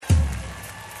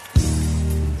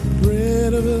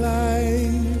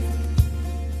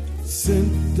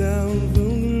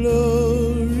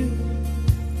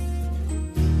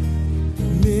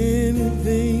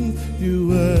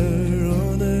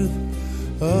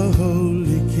a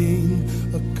holy king,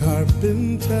 a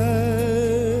carpenter,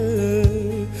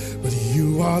 but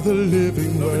you are the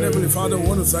living word. Heavenly Father, I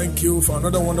want to thank you for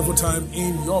another wonderful time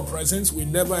in your presence. We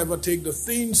never ever take the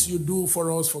things you do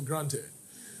for us for granted.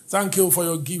 Thank you for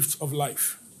your gift of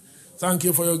life. Thank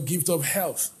you for your gift of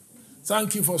health.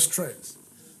 Thank you for strength.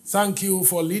 Thank you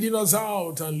for leading us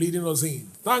out and leading us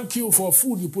in. Thank you for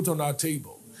food you put on our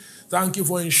table. Thank you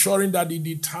for ensuring that the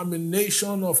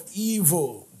determination of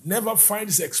evil never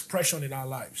finds expression in our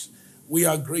lives. We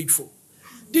are grateful.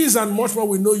 This and much more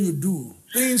we know you do.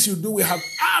 Things you do we have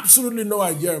absolutely no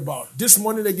idea about. This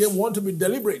morning again, we want to be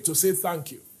deliberate to say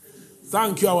thank you.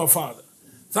 Thank you, our Father.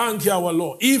 Thank you, our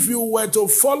Lord. If you were to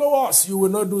follow us, you will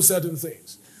not do certain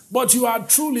things. But you are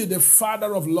truly the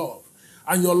Father of love.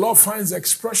 And your love finds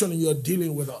expression in your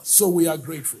dealing with us. So we are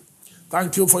grateful.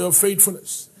 Thank you for your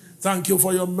faithfulness. Thank you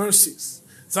for your mercies.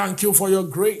 Thank you for your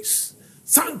grace.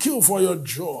 Thank you for your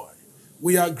joy.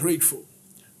 We are grateful.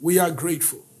 We are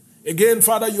grateful. Again,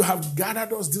 Father, you have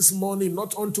gathered us this morning,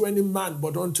 not unto any man,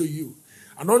 but unto you.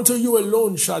 And unto you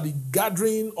alone shall the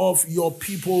gathering of your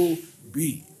people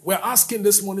be. We're asking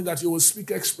this morning that you will speak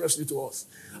expressly to us.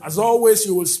 As always,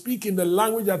 you will speak in the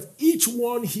language that each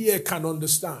one here can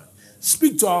understand.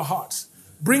 Speak to our hearts.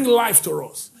 Bring life to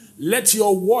us. Let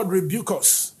your word rebuke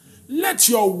us. Let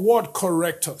your word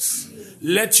correct us.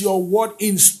 Let your word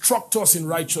instruct us in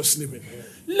righteous living.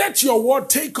 Let your word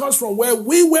take us from where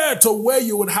we were to where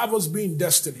you would have us be in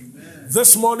destiny.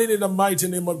 This morning, in the mighty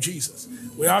name of Jesus,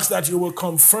 we ask that you will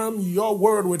confirm your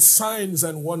word with signs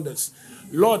and wonders.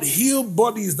 Lord, heal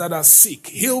bodies that are sick.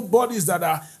 Heal bodies that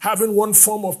are having one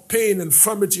form of pain,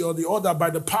 infirmity, or the other by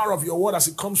the power of your word as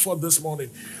it comes forth this morning.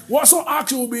 We also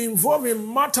ask you will be involved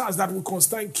in matters that will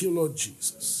constantly thank you, Lord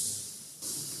Jesus.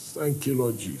 Thank you,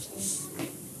 Lord Jesus.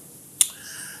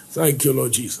 Thank you,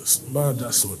 Lord Jesus. Thank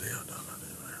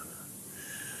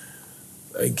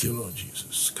you, Lord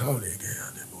Jesus.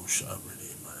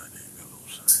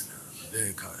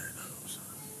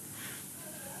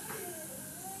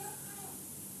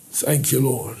 Thank you,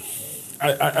 Lord.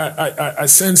 I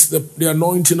sense the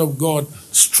anointing of God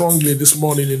strongly this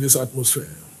morning in this atmosphere.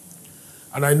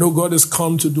 And I know God has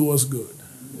come to do us good.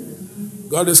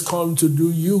 God has come to do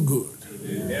you good.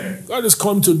 Amen. God has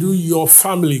come to do your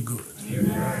family good.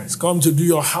 Amen. He's come to do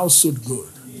your household good.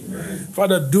 Amen.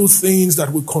 Father, do things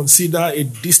that we consider a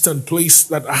distant place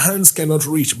that our hands cannot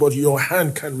reach, but your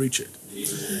hand can reach it.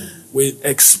 Amen. We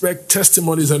expect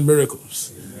testimonies and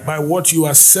miracles by what you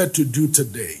are set to do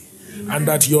today, and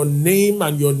that your name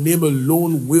and your name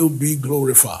alone will be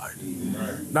glorified.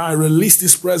 Amen. Now I release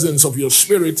this presence of your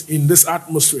spirit in this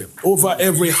atmosphere over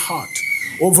every heart,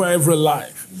 over every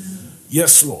life.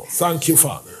 Yes, Lord. Thank you,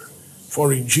 Father.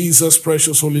 For in Jesus'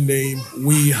 precious holy name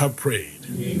we have prayed.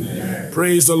 Amen.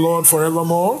 Praise the Lord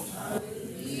forevermore.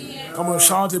 Hallelujah. Come on,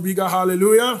 shout a bigger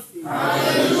hallelujah.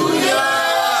 Hallelujah.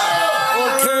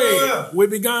 Okay, we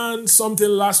began something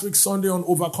last week Sunday on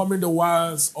overcoming the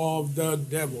wiles of the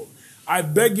devil. I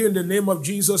beg you in the name of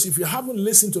Jesus, if you haven't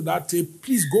listened to that tape,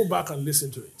 please go back and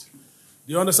listen to it.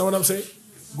 Do you understand what I'm saying?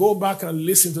 Go back and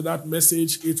listen to that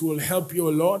message. It will help you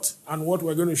a lot. And what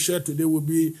we're going to share today will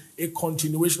be a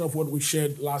continuation of what we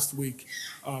shared last week,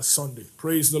 Sunday.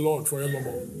 Praise the Lord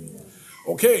forevermore.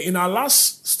 Okay, in our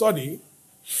last study,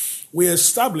 we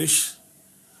established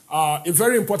a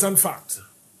very important fact.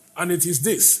 And it is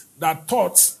this, that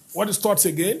thoughts, what is thoughts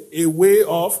again? A way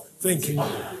of thinking.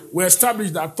 We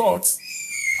established that thoughts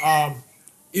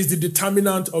is the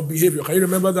determinant of behavior. Can you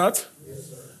remember that?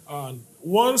 Yes, sir.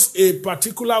 Once a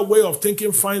particular way of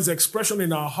thinking finds expression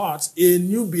in our hearts, a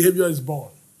new behavior is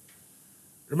born.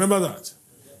 Remember that?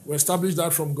 We established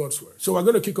that from God's word. So we're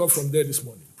going to kick off from there this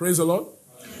morning. Praise the Lord.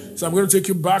 Amen. So I'm going to take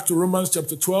you back to Romans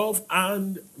chapter 12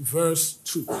 and verse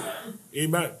 2.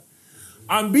 Amen.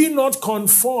 And be not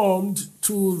conformed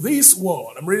to this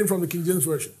world. I'm reading from the King James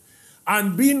Version.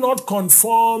 And be not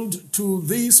conformed to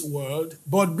this world,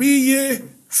 but be ye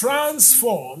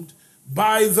transformed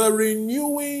by the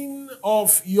renewing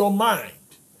of your mind,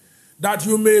 that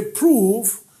you may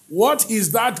prove what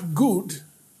is that good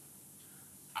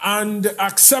and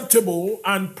acceptable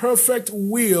and perfect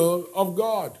will of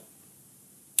God.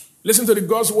 Listen to the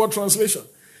God's Word translation.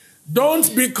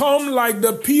 Don't become like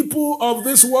the people of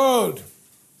this world.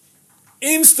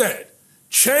 Instead,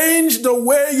 change the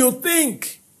way you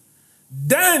think.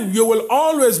 Then you will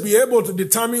always be able to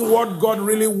determine what God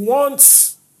really wants,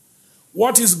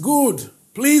 what is good,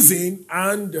 pleasing,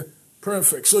 and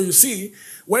perfect. So you see,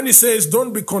 when he says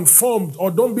don't be conformed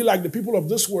or don't be like the people of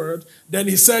this world, then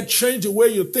he said change the way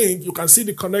you think. You can see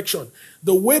the connection.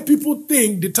 The way people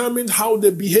think determines how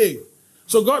they behave.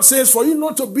 So God says, for you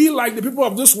not to be like the people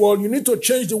of this world, you need to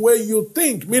change the way you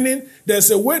think. Meaning, there's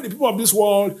a way the people of this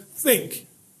world think.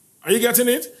 Are you getting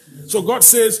it? So God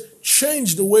says,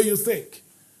 change the way you think.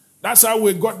 That's how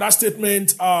we got that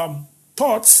statement.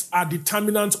 Thoughts are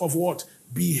determinants of what?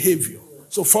 Behavior.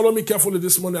 So follow me carefully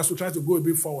this morning as we try to go a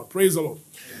bit forward. Praise the Lord.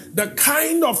 The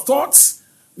kind of thoughts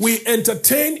we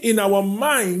entertain in our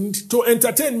mind, to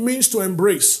entertain means to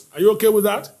embrace. Are you okay with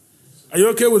that? Are you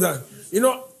okay with that? You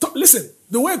know, listen,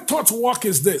 the way thoughts work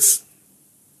is this.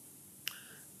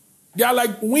 They are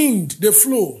like wind, they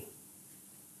flow.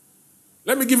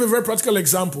 Let me give you a very practical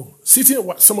example.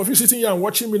 Some of you sitting here and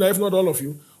watching me now, if not all of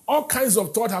you, all kinds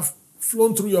of thoughts have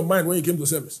flown through your mind when you came to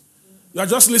service. You are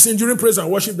just listening during praise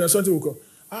and worship, then something will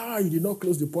come. You did not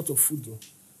close the pot of food though.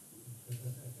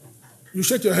 You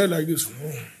shake your head like this.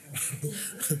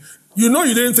 You know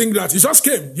you didn't think that. It just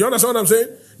came. Do you understand what I'm saying?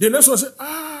 The next one said,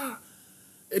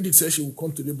 Edith says she will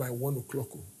come today by 1 o'clock.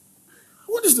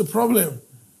 What is the problem?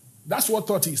 That's what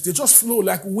thought is. They just flow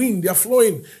like wind. They are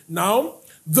flowing. Now,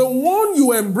 the one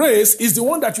you embrace is the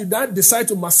one that you decide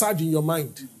to massage in your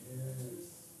mind.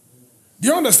 Do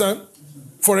you understand?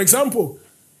 For example,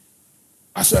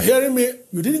 as you're hearing me,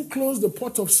 you didn't close the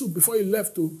pot of soup before you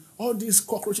left to all these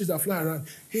cockroaches that fly around.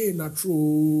 Hey,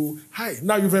 Natro. Hi.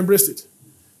 Now you've embraced it.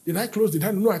 Did I close it?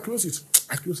 No, I closed it.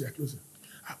 I close it.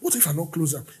 What if I not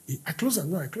close them? I close them.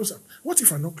 No, I close them. What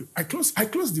if I not close? I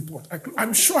close the pot.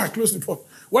 I'm sure I closed the pot.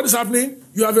 What is happening?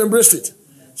 You have embraced it.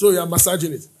 So you are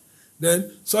massaging it. Then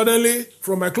suddenly,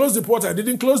 from I closed the pot, I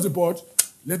didn't close the pot.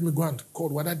 Let me go and call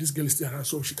whether this girl is still around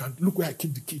so she can look where I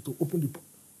keep the key to open the pot.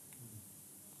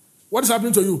 What is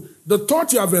happening to you? The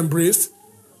thought you have embraced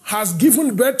has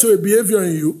given birth to a behavior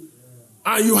in you,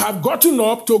 and you have gotten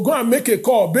up to go and make a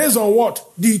call based on what?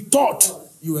 The thought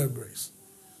you embrace.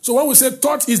 So when we say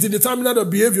thought is the determinant of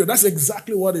behavior, that's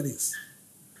exactly what it is.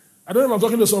 I don't know if I'm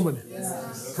talking to somebody.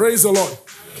 Yes. Praise the Lord.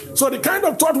 So the kind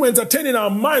of thought we entertain in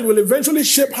our mind will eventually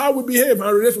shape how we behave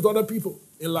and relate with other people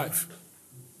in life.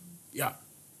 Yeah.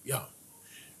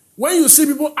 When you see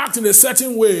people act in a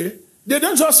certain way, they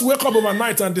don't just wake up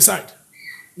overnight and decide.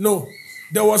 No.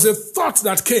 There was a thought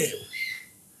that came.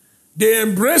 They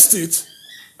embraced it,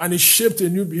 and it shaped a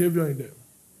new behavior in them.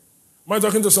 Am I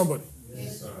talking to somebody?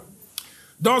 Yes, sir.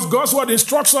 Thus, God's word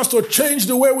instructs us to change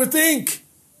the way we think.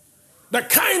 The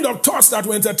kind of thoughts that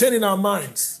we entertain in our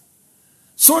minds,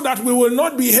 so that we will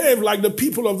not behave like the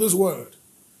people of this world,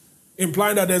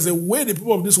 implying that there's a way the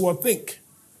people of this world think.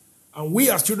 And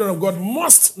we as children of God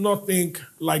must not think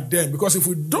like them, because if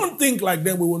we don't think like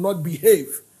them, we will not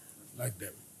behave like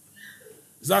them.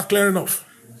 Is that clear enough?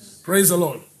 Yes. Praise the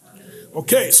Lord.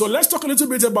 Okay, so let's talk a little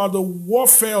bit about the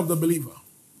warfare of the believer.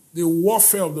 The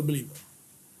warfare of the believer.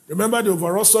 Remember, the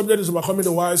overall subject is overcoming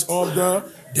the wiles of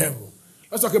the devil.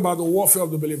 Let's talk about the warfare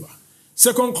of the believer.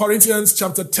 2 Corinthians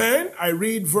chapter 10, I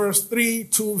read verse 3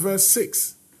 to verse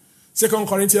 6. 2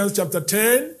 Corinthians chapter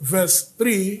 10, verse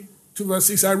 3 to verse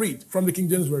 6, I read from the King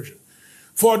James Version.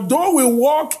 For though we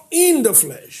walk in the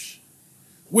flesh,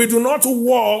 we do not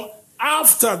war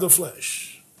after the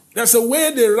flesh. That's the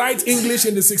way they write English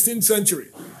in the 16th century.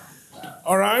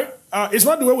 All right? It's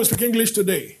not the way we speak English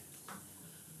today.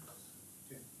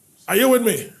 Are you with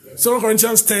me? 2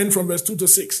 Corinthians 10 from verse 2 to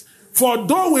 6. For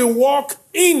though we walk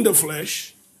in the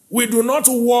flesh, we do not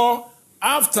war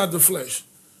after the flesh.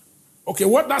 Okay,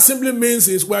 what that simply means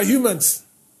is we're humans.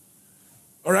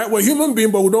 All right? We're human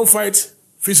beings, but we don't fight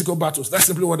physical battles. That's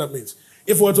simply what that means.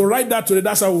 If we were to write that today,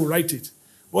 that's how we write it.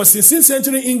 But since 16th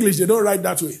century English, they don't write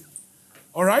that way.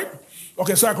 All right?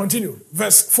 Okay, so I continue.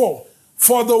 Verse 4.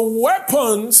 For the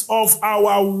weapons of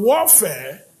our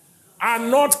warfare are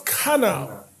not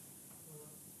carnal,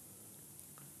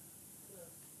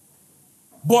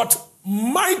 but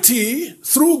mighty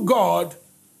through God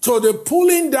to the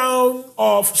pulling down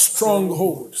of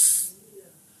strongholds,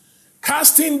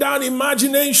 casting down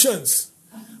imaginations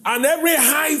and every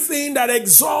high thing that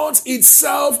exalts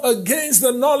itself against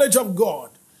the knowledge of God,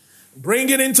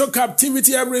 bringing into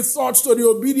captivity every thought to the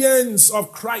obedience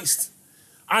of Christ,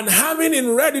 and having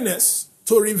in readiness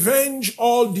to revenge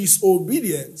all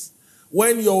disobedience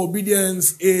when your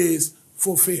obedience is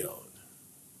fulfilled.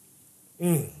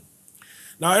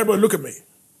 Now, everybody look at me.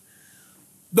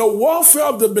 The warfare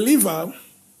of the believer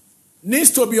needs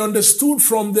to be understood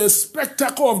from the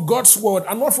spectacle of God's word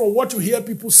and not from what you hear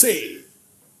people say.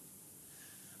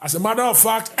 As a matter of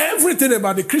fact, everything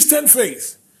about the Christian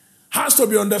faith has to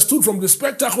be understood from the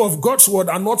spectacle of God's word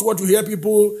and not what you hear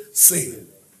people say.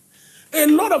 A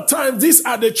lot of times, these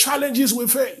are the challenges we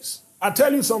face. I'll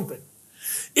tell you something.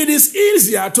 It is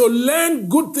easier to learn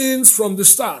good things from the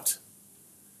start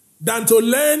than to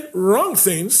learn wrong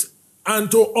things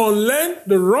and to unlearn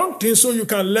the wrong things so you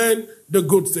can learn the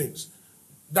good things.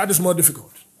 That is more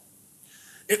difficult.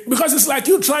 Because it's like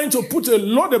you trying to put a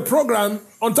loaded program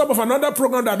on top of another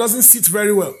program that doesn't sit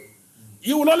very well.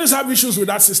 You will always have issues with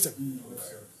that system.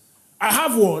 I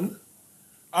have one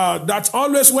that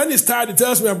always, when he's tired, he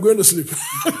tells me I'm going to sleep.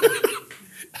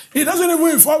 He doesn't even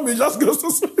inform me, he just goes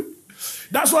to sleep.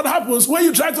 That's what happens when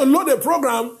you try to load a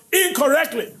program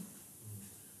incorrectly.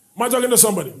 Am I talking to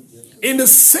somebody? In the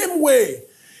same way,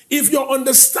 if your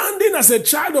understanding as a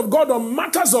child of God on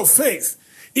matters of faith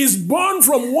is born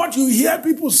from what you hear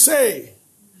people say,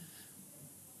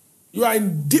 you are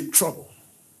in deep trouble.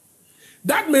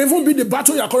 That may even be the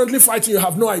battle you are currently fighting you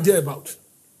have no idea about.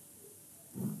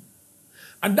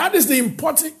 And that is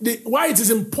why it is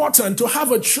important to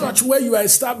have a church where you are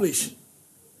established.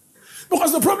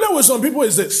 Because the problem with some people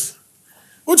is this.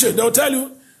 Uche, they'll tell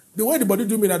you, the way the body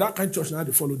do me, that kind of church, now I have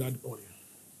to follow that morning.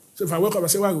 So if I wake up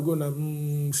and say, where I go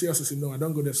now? Seriously, no, I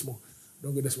don't go there small.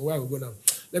 Don't go there small. Where I go now?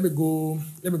 Let me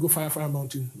go Fire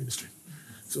Mountain Ministry.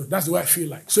 So that's the way I feel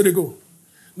like. So they go.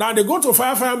 Now they go to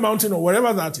Fire Mountain or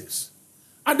wherever that is.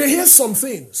 And they hear some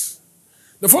things.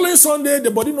 The following Sunday,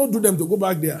 the body don't do them to go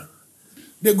back there.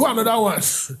 They go another one.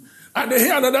 And they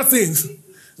hear another things.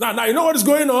 Now you know what is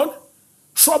going on?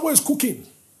 Trouble is cooking.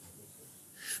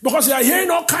 Because you are hearing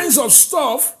all kinds of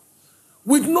stuff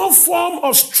with no form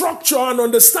of structure and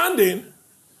understanding,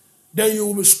 then you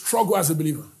will struggle as a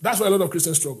believer. That's why a lot of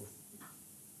Christians struggle.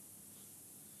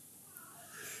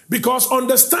 Because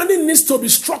understanding needs to be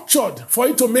structured for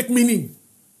it to make meaning.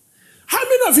 How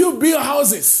many of you build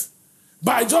houses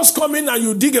by just coming and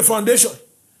you dig a foundation?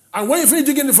 And when you finish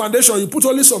digging the foundation, you put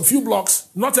only some few blocks,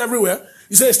 not everywhere.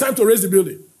 You say it's time to raise the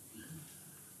building.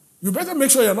 You better make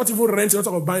sure you're not even renting,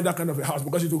 not buying that kind of a house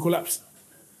because it will collapse.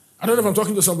 I don't know if I'm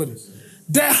talking to somebody.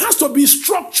 There has to be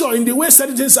structure in the way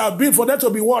certain things are built for there to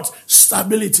be what?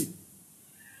 Stability.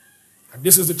 And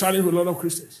this is the challenge with a lot of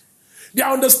Christians. Their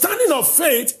understanding of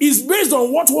faith is based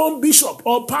on what one bishop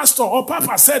or pastor or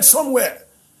papa said somewhere,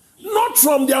 not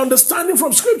from their understanding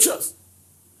from scriptures.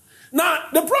 Now,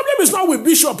 the problem is not with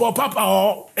bishop or papa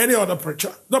or any other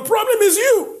preacher. The problem is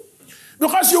you.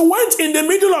 Because you went in the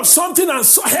middle of something and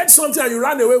heard something and you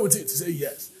ran away with it. You say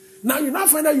yes. Now you now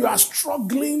find out you are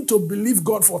struggling to believe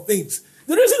God for things.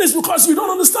 The reason is because you don't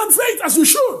understand faith as you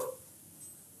should.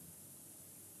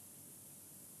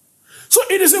 So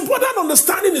it is important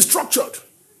understanding is structured.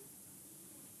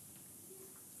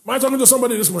 Am I talking to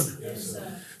somebody this morning? Yes,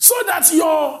 sir. So that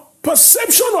your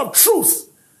perception of truth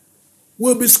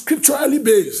will be scripturally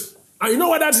based. And you know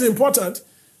why that is important?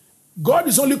 God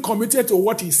is only committed to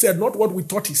what he said, not what we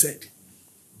thought he said.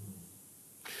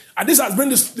 And this has been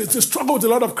the struggle with a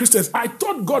lot of Christians. I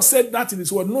thought God said that in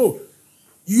his word. No.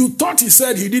 You thought he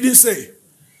said, he didn't say.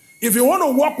 If you want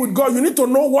to walk with God, you need to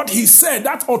know what he said.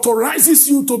 That authorizes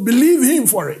you to believe him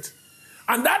for it.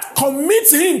 And that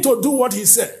commits him to do what he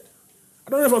said. I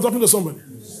don't know if I'm talking to somebody.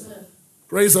 Yes.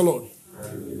 Praise the Lord.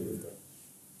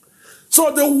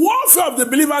 So the warfare of the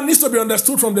believer needs to be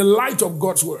understood from the light of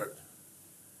God's word.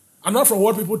 And not from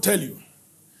what people tell you.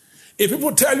 If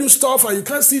people tell you stuff and you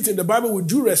can't see it in the Bible with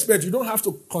due respect, you don't have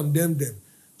to condemn them.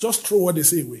 Just throw what they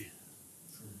say away.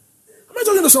 Am I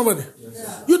talking to somebody?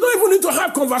 Yes. You don't even need to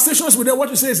have conversations with them. What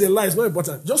you say is a lie. It's not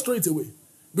important. Just throw it away.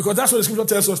 Because that's what the scripture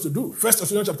tells us to do. 1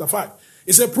 Thessalonians chapter 5.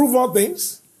 It says, prove all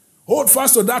things. Hold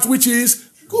fast to that which is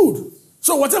good.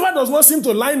 So whatever does not seem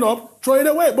to line up, throw it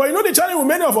away. But you know the challenge with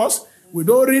many of us? We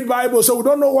don't read Bible, so we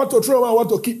don't know what to throw and what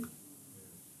to keep.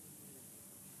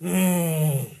 How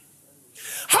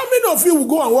many of you will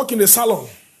go and work in a salon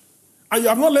and you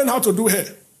have not learned how to do hair?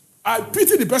 I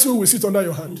pity the person who will sit under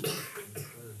your hand.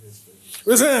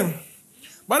 We say,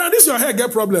 but now this your hair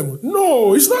get problem.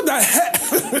 No, it's not that hair.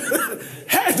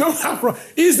 Hair don't have problem.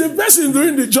 It's the person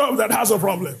doing the job that has a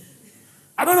problem.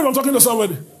 I don't know if I'm talking to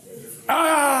somebody.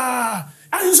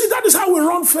 And you see, that is how we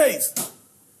run faith.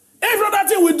 Every other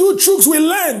thing we do, tricks we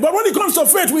learn. But when it comes to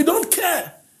faith, we don't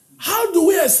care. How do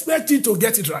we expect you to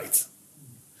get it right?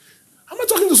 Am I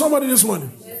talking to somebody this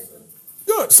morning? Yes.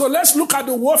 Good. So let's look at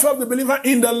the warfare of the believer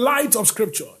in the light of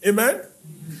Scripture. Amen?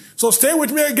 Mm-hmm. So stay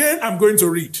with me again. I'm going to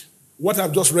read what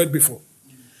I've just read before.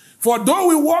 For though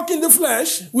we walk in the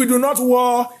flesh, we do not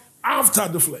war after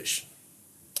the flesh.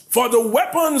 For the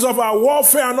weapons of our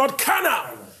warfare are not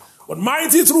carnal, but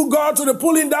mighty through God to the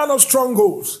pulling down of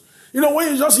strongholds. You know,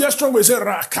 when you just hear strongholds, you say,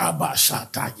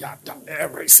 Rakabashata yata,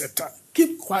 every Satan.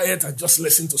 Keep quiet and just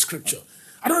listen to Scripture.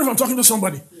 I don't know if I'm talking to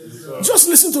somebody. Yes, just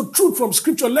listen to truth from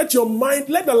Scripture. Let your mind,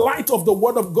 let the light of the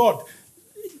Word of God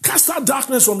cast out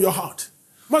darkness from your heart.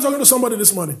 Am I talking to somebody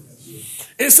this morning?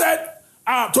 It said,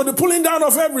 To the pulling down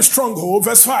of every stronghold,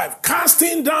 verse 5,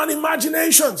 casting down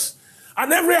imaginations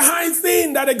and every high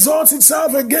thing that exalts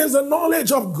itself against the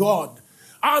knowledge of God,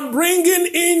 and bringing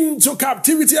into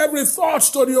captivity every thought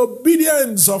to the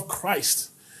obedience of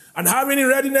Christ, and having in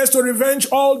readiness to revenge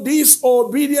all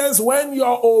disobedience when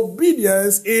your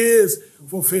obedience is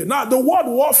fulfilled. Now, the word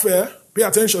warfare, pay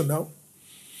attention now.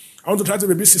 I want to try to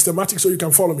be a bit systematic so you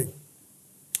can follow me.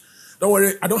 Don't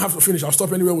worry, I don't have to finish. I'll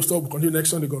stop anywhere. We'll stop. We'll continue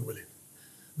next Sunday, God willing.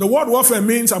 The word warfare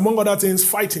means, among other things,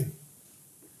 fighting.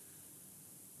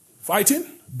 Fighting,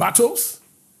 battles,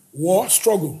 war,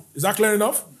 struggle. Is that clear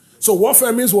enough? So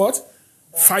warfare means what?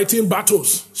 Fighting,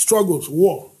 battles, struggles,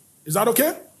 war. Is that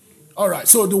okay? All right.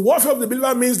 So the warfare of the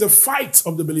believer means the fight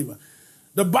of the believer.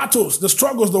 The battles, the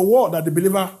struggles, the war that the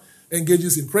believer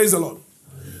engages in. Praise the Lord.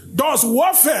 Thus,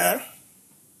 warfare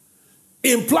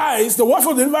implies, the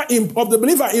warfare of the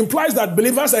believer implies that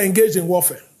believers are engaged in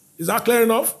warfare. Is that clear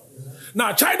enough?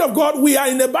 Now, child of God, we are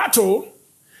in a battle,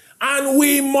 and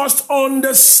we must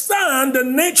understand the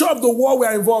nature of the war we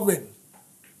are involved in.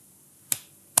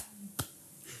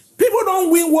 People don't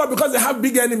win war because they have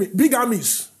big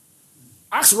armies.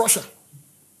 Ask Russia.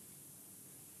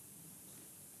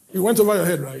 You went over your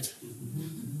head, right?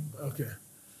 Okay.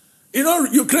 You know,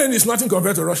 Ukraine is nothing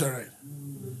compared to Russia, right?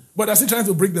 But they're still trying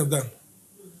to break them down.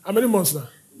 How many months now?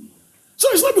 So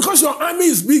it's not because your army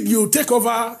is big, you take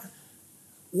over.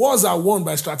 Wars are won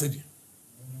by strategy.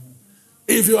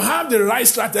 If you have the right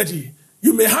strategy,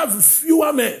 you may have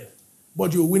fewer men,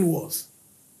 but you'll win wars.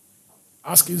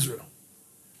 Ask Israel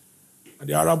and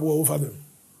the Arab war over them.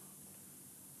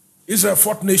 Israel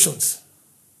fought nations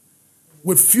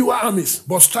with fewer armies,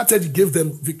 but strategy gave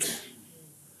them victory.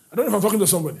 I don't know if I'm talking to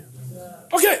somebody.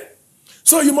 Okay,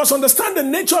 so you must understand the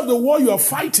nature of the war you are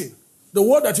fighting, the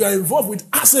war that you are involved with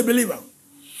as a believer.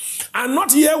 And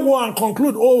not hear war and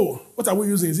conclude, oh, what are we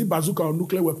using? Is it bazooka or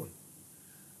nuclear weapon?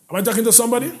 Am I talking to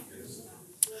somebody? Yes.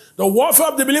 The warfare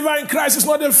of the believer in Christ is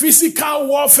not a physical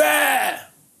warfare.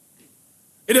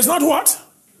 It is not what?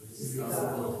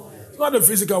 It's not a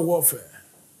physical warfare.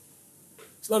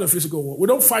 It's not a physical war. We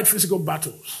don't fight physical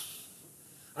battles.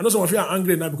 I know some of you are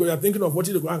angry now because you are thinking of what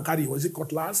you go and carry. Was it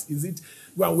cutlass? Is it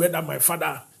go and wear that my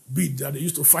father beat that they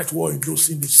used to fight war in the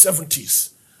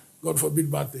 70s? God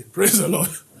forbid bad thing. Praise the Lord.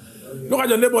 Look at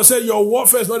your neighbor and say, your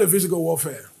warfare is not a physical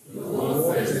warfare.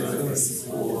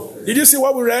 Did you see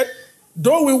what we read?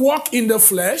 Though we walk in the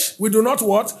flesh, we do not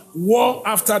what? War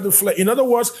after the flesh. In other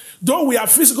words, though we are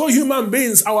physical human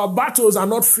beings, our battles are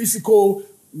not physical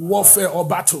warfare or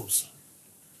battles.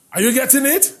 Are you getting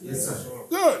it? Yes, sir.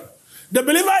 Good. The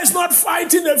believer is not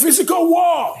fighting a physical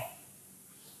war.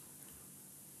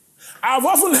 I've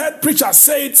often heard preachers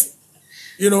say it,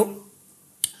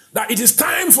 that it is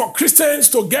time for Christians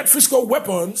to get physical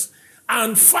weapons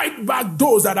and fight back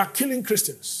those that are killing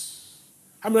Christians.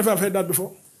 How many of you have heard that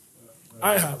before?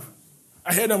 I have.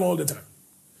 I hear them all the time.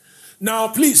 Now,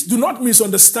 please, do not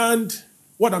misunderstand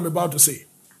what I'm about to say.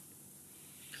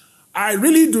 I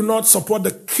really do not support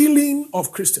the killing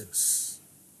of Christians.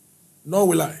 Nor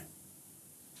will I.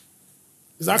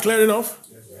 Is that clear enough?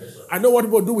 Yes, I know what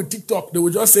people do with TikTok. They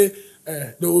will just say,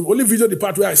 they will only video the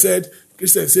part where I said,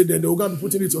 Christians said, then they will go and be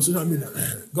putting it on social media.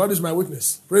 God is my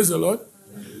witness. Praise the Lord.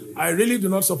 I really do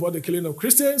not support the killing of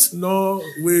Christians, nor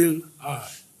will I.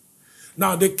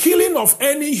 Now, the killing of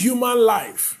any human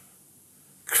life,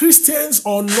 Christians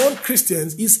or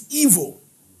non-Christians, is evil.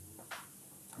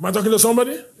 Am I talking to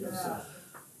somebody? Yeah.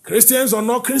 Christians or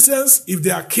non-Christians, if they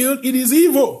are killed, it is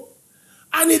evil.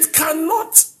 And it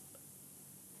cannot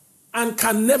and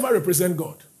can never represent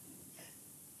God.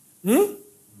 Mm-hmm.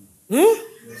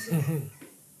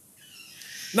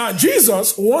 Now,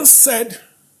 Jesus once said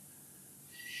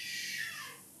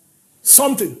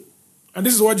something, and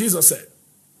this is what Jesus said.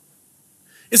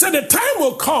 He said, the time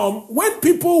will come when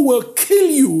people will kill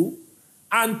you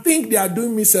and think they are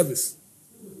doing me service.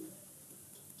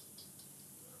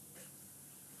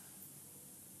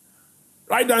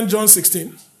 Write down John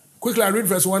 16. Quickly, I read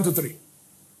verse 1 to 3.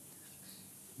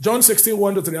 John 16,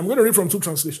 1 to 3. I'm going to read from 2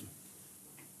 translations.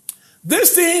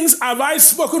 These things have I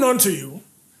spoken unto you,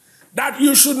 that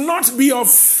you should not be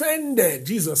offended,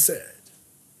 Jesus said.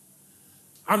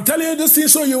 I'm telling you these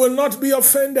things so you will not be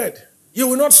offended. You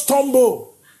will not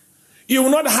stumble. You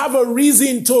will not have a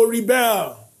reason to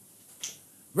rebel.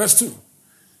 Verse 2.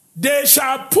 They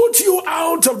shall put you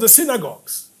out of the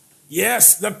synagogues.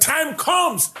 Yes, the time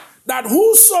comes that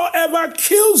whosoever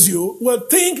kills you will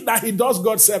think that he does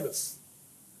God service.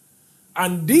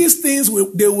 And these things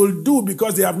they will do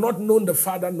because they have not known the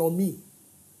Father nor me.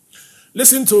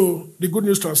 Listen to the Good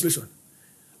News Translation.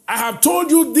 I have told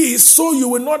you this so you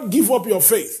will not give up your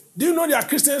faith. Do you know there are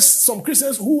Christians, some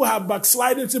Christians who have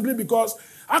backslided simply because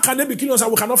how can they be killing us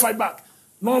and we cannot fight back?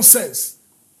 Nonsense.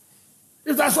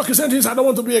 If that's what Christianity is, I don't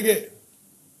want to be again.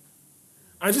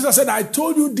 And Jesus said, I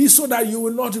told you this so that you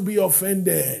will not be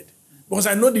offended. Because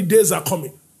I know the days are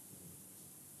coming.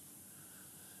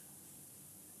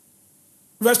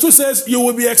 Verse 2 says, you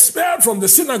will be expelled from the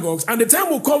synagogues, and the time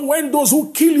will come when those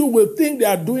who kill you will think they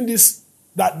are doing this,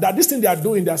 that this thing they are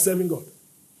doing, they are serving God.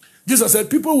 Jesus said,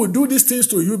 people will do these things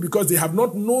to you because they have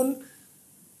not known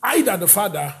either the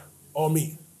Father or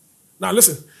me. Now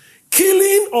listen,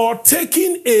 killing or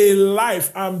taking a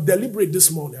life, I'm deliberate this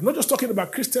morning. I'm not just talking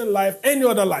about Christian life, any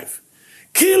other life.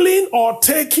 Killing or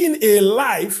taking a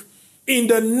life in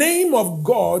the name of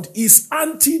God is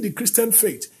anti the Christian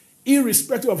faith,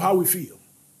 irrespective of how we feel.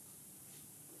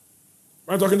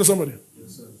 Am I talking to somebody?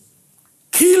 Yes, sir.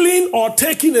 Killing or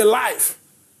taking a life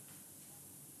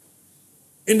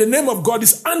in the name of God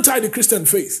is anti the Christian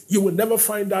faith. You will never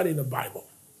find that in the Bible.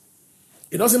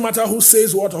 It doesn't matter who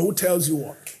says what or who tells you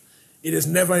what. It is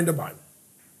never in the Bible.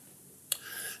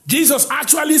 Jesus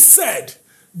actually said,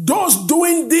 those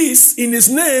doing this in his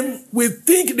name will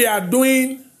think they are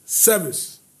doing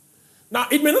service. Now,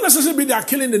 it may not necessarily be they are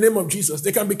killing the name of Jesus.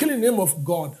 They can be killing the name of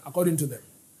God, according to them.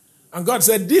 And God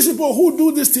said, these people who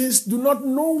do these things do not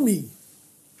know me.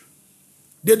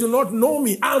 They do not know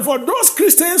me. And for those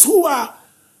Christians who are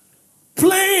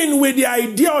playing with the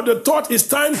idea or the thought it's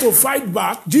time to fight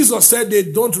back, Jesus said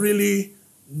they don't really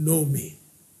know me.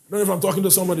 I don't know if I'm talking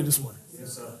to somebody this morning.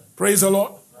 Yes, sir. Praise the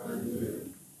Lord. Hallelujah.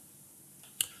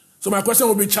 So my question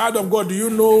will be, child of God, do you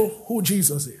know who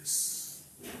Jesus is?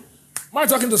 Am I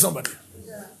talking to somebody?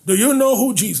 Yeah. Do you know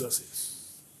who Jesus is?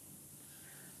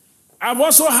 I've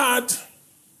also had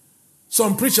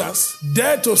some preachers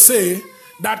dare to say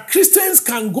that Christians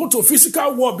can go to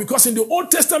physical war because in the Old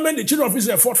Testament, the children of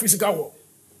Israel fought physical war.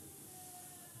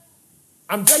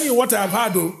 I'm telling you what I have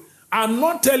heard, though. I'm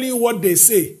not telling you what they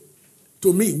say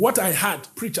to me, what I heard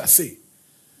preachers say.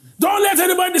 Don't let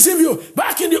anybody deceive you.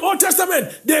 Back in the Old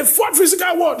Testament, they fought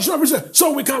physical war.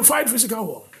 So we can fight physical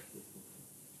war.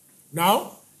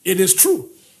 Now, it is true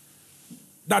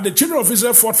that the children of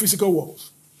Israel fought physical wars.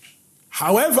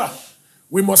 However,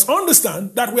 we must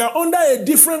understand that we are under a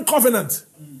different covenant.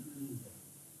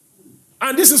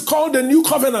 And this is called the New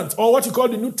Covenant, or what you call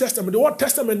the New Testament. The word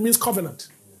testament means covenant.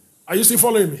 Are you still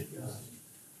following me?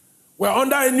 We're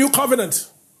under a new covenant.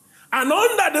 And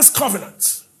under this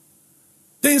covenant,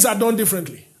 things are done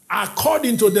differently,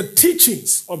 according to the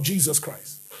teachings of Jesus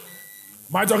Christ.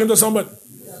 Am I talking to somebody?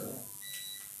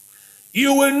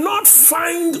 You will not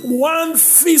find one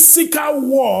physical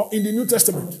war in the New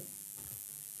Testament.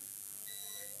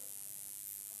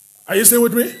 Are you still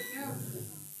with me? Yeah.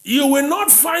 You will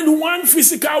not find one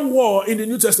physical war in the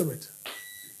New Testament.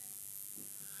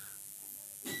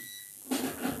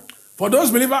 For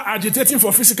those believers agitating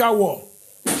for physical war,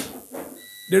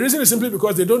 the reason is simply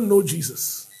because they don't know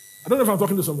Jesus. I don't know if I'm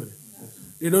talking to somebody.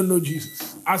 They don't know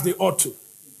Jesus as they ought to.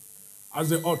 As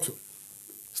they ought to.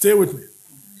 Stay with me.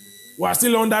 We are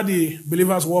still under the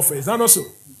believer's warfare. Is that not so?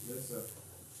 Yes, sir.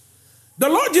 The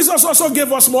Lord Jesus also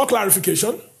gave us more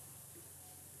clarification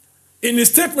in his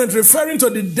statement referring to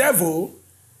the devil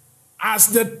as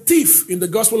the thief in the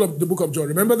Gospel of the book of John.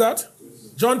 Remember that?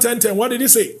 John 10:10. What did he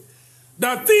say?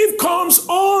 The thief comes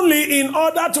only in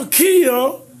order to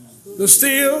kill, to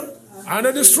steal, and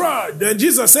to destroy. Then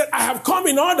Jesus said, I have come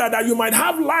in order that you might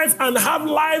have life and have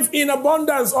life in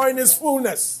abundance or in its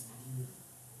fullness.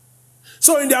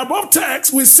 So in the above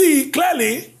text, we see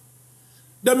clearly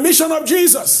the mission of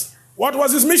Jesus. What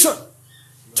was his mission?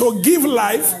 To give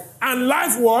life, and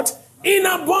life what? In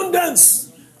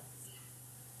abundance.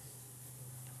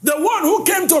 The one who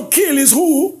came to kill is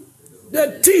who?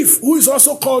 The thief, who is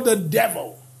also called the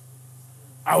devil.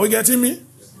 Are we getting me?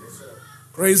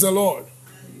 Praise the Lord.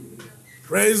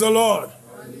 Praise the Lord.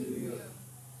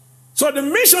 So the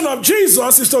mission of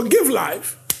Jesus is to give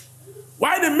life,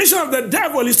 while the mission of the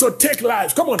devil is to take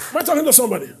lives. Come on, am I talking to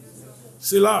somebody?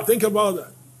 Selah, think about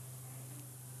that.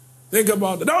 Think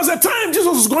about that. There was a time Jesus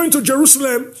was going to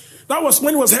Jerusalem. That was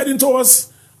when he was heading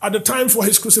towards at the time for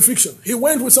his crucifixion. He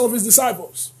went with some of his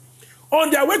disciples. On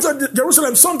their way to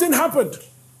Jerusalem, something happened.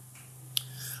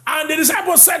 And the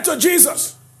disciples said to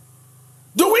Jesus,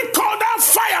 do we call down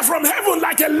fire from heaven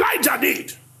like Elijah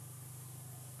did?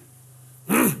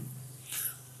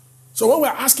 So when we're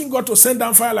asking God to send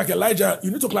down fire like Elijah,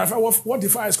 you need to clarify what the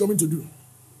fire is coming to do.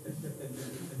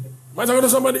 Am I talking to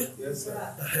somebody? Yes,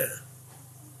 sir.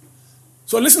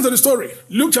 So listen to the story.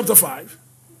 Luke chapter 5.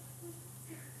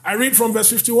 I read from verse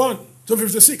 51 to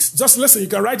 56. Just listen. You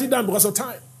can write it down because of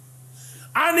time.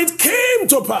 And it came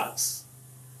to pass,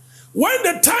 when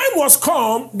the time was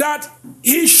come that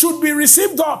he should be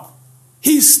received up,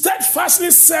 he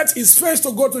steadfastly set his face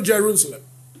to go to Jerusalem.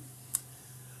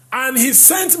 And he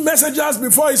sent messengers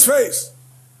before his face.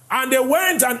 And they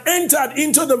went and entered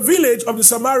into the village of the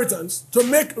Samaritans to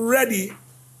make ready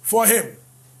for him.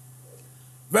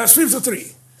 Verse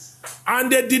 53.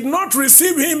 And they did not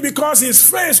receive him because his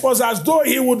face was as though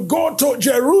he would go to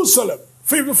Jerusalem.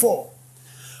 54.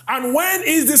 And when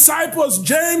his disciples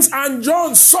James and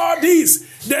John saw this,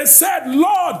 they said,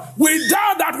 Lord, wilt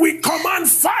thou that we command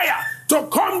fire to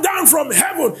come down from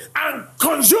heaven and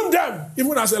consume them,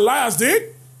 even as Elias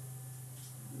did?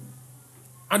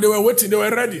 And they were waiting, they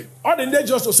were ready. All they needed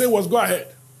just to say was, go ahead.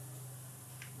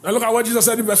 Now look at what Jesus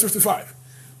said in verse 55.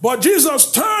 But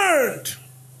Jesus turned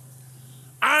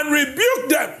and rebuked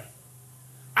them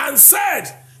and said,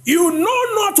 you know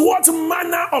not what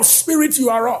manner of spirit you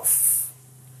are of.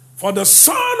 For the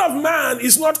Son of Man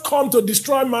is not come to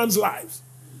destroy man's lives,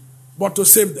 but to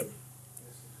save them.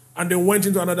 And they went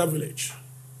into another village.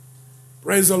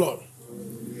 Praise the Lord.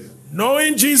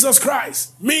 Knowing Jesus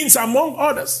Christ means, among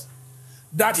others,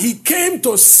 that he came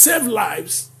to save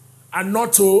lives and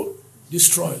not to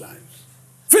destroy lives.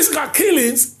 Physical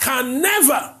killings can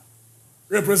never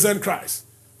represent Christ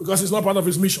because it's not part of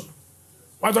his mission.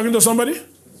 Am I talking to somebody?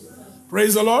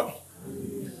 Praise the Lord.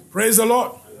 Praise the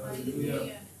Lord.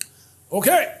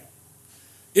 Okay.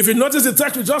 If you notice the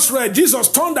text we just read,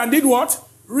 Jesus turned and did what?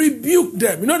 Rebuked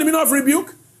them. You know the meaning of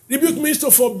rebuke? Rebuke means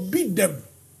to forbid them.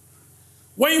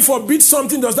 When you forbid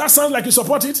something, does that sound like you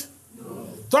support it? No.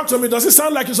 Talk to me. Does it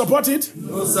sound like you support it?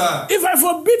 No, sir. If I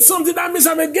forbid something, that means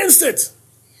I'm against it.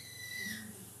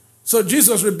 So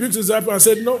Jesus rebuked his disciples and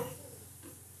said, no,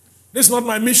 this is not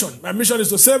my mission. My mission is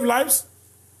to save lives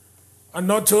and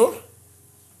not to,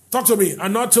 talk to me,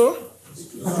 and not to.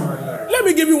 Let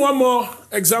me give you one more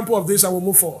example of this and we'll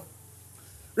move forward.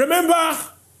 Remember,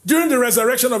 during the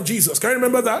resurrection of Jesus, can you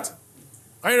remember that?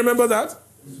 Can you remember that?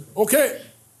 Okay.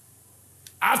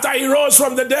 After he rose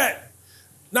from the dead.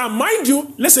 Now, mind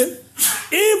you, listen,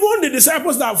 even the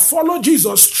disciples that followed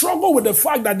Jesus struggled with the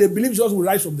fact that they believed Jesus would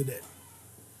rise from the dead.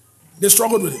 They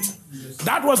struggled with it.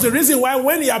 That was the reason why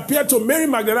when he appeared to Mary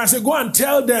Magdalene, I said, go and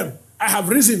tell them I have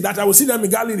risen, that I will see them in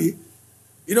Galilee.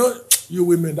 You know, you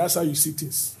women, that's how you see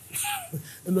things.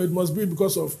 You know, it must be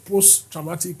because of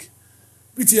post-traumatic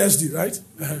PTSD,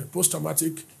 right?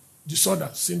 Post-traumatic disorder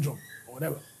syndrome or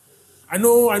whatever. I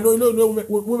know,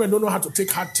 women don't know how to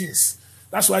take hard things.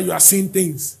 That's why you are seeing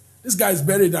things. This guy is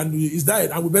buried and he's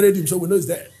died, and we buried him, so we know he's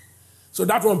dead. So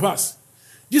that one passed.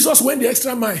 Jesus went the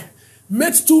extra mile,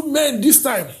 met two men this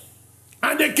time,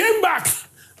 and they came back.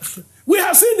 We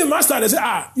have seen the master, and they say,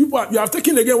 you have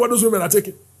taken again what those women are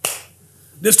taking.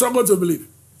 They struggled to believe.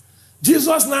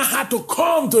 Jesus now had to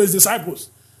come to his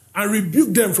disciples and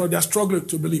rebuke them for their struggle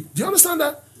to believe. Do you understand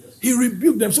that? Yes. He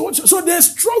rebuked them. So they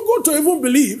struggled to even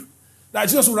believe that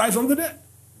Jesus would rise from the dead.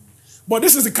 But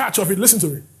this is the catch of it. Listen to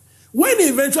me. When he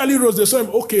eventually rose, they saw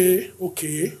him,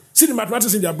 okay. See the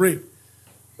mathematics in their brain.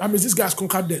 That means this guy's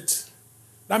conquered death.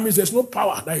 That means there's no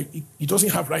power that he doesn't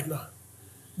have right now.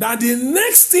 Then the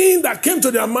next thing that came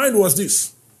to their mind was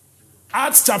this.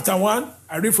 Acts chapter 1,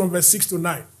 I read from verse 6 to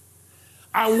 9.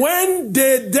 And when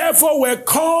they therefore were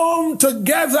come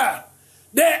together,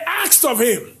 they asked of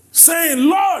him, saying,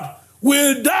 Lord,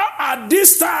 will thou at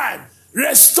this time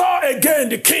restore again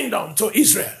the kingdom to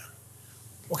Israel?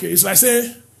 Okay, it's like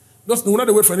saying, we're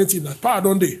not wait for anything. That power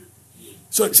don't they?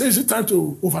 So it says it's time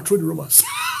to overthrow the Romans.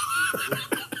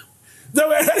 They were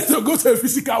ready to go to a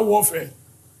physical warfare.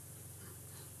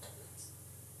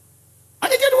 Are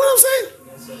you getting what I'm saying?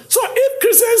 So if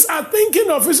Christians are thinking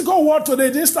of physical war today,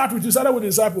 they didn't start with you, started with the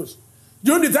disciples.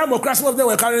 During the time of Christ, some of them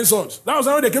were carrying swords. That was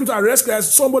when they came to arrest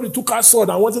Christ. Somebody took a sword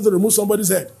and wanted to remove somebody's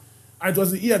head. And it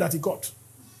was the ear that he cut.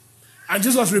 And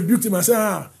Jesus rebuked him and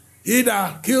said, he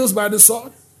that kills by the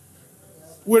sword.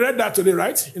 We read that today,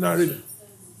 right? In our reading.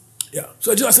 Yeah.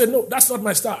 So Jesus said, no, that's not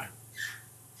my style.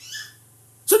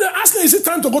 So they're asking, is it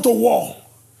time to go to war?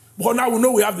 But now we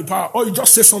know we have the power. Or you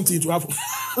just say something to happen.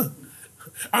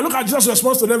 And look at Jesus'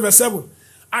 response to them, verse 7.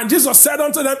 And Jesus said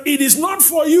unto them, it is not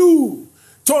for you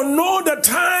to know the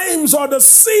times or the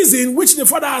season which the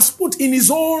Father has put in his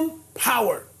own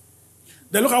power.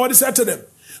 Then look at what he said to them.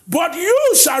 But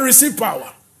you shall receive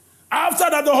power. After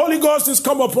that the Holy Ghost is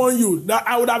come upon you. Now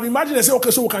I would have imagined they say,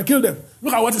 okay, so we can kill them.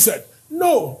 Look at what he said.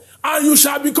 No. And you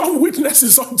shall become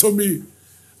witnesses unto me.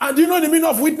 And do you know the meaning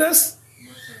of witness?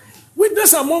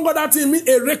 Witness, among other things, means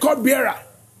a record bearer.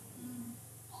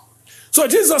 So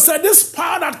Jesus said, this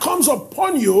power that comes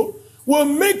upon you will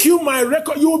make you my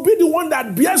record. You will be the one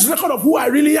that bears record of who I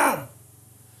really am.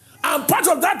 And part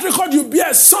of that record you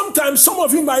bear, sometimes some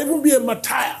of you might even be a martyr.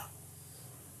 I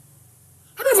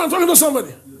don't know if I'm talking to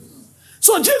somebody.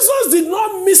 So Jesus did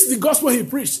not miss the gospel he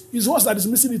preached. It's us that is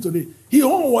missing it today.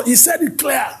 He said it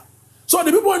clear. So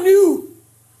the people knew.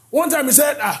 One time he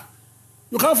said,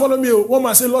 you can't follow me. One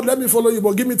man said, Lord, let me follow you,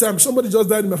 but give me time. Somebody just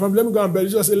died in my family. Let me go and bury.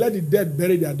 Jesus said, let the dead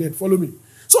bury their dead. Follow me.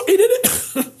 So he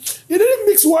didn't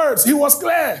mix words. He was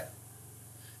clear.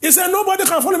 He said, nobody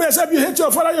can follow me except you hate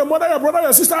your father, your mother, your brother,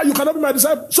 your sister. You cannot be my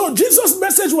disciple. So Jesus'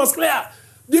 message was clear.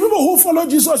 The people who follow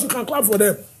Jesus, you can clap for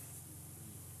them.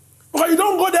 Because you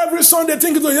don't go there every Sunday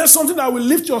thinking to hear something that will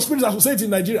lift your spirit, as we say it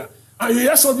in Nigeria. And you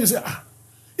hear something, you say,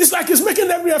 It's like he's making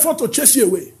every effort to chase you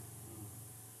away.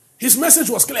 His message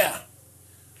was clear.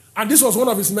 And this was one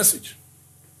of his messages.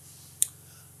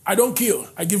 I don't kill,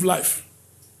 I give life.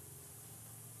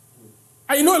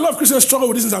 And you know a lot of Christians struggle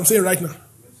with this things I'm saying right now.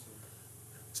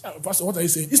 Pastor, what are you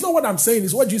saying? It's not what I'm saying,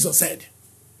 it's what Jesus said.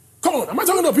 Come on, am I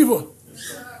talking to people?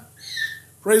 Yes,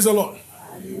 praise the Lord.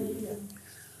 Hallelujah.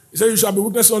 He said, you shall be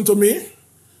witnesses unto me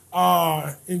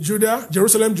in Judea,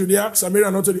 Jerusalem, Judea, Samaria,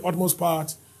 and unto the utmost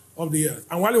part of the earth.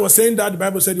 And while he was saying that, the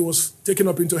Bible said he was taken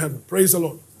up into heaven. Praise the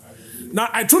Lord. Hallelujah. Now,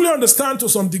 I truly understand to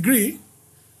some degree,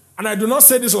 and I do not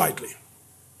say this lightly,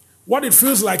 what it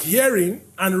feels like hearing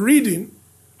and reading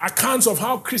accounts of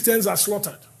how Christians are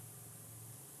slaughtered.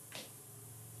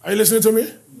 Are you listening to me?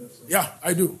 Yes, yeah,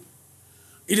 I do.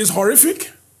 It is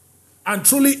horrific and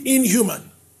truly inhuman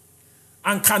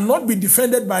and cannot be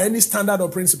defended by any standard or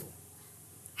principle.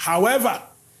 However,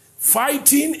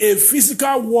 fighting a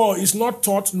physical war is not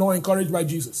taught nor encouraged by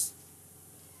Jesus.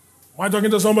 Am I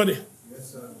talking to somebody?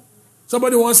 Yes, sir.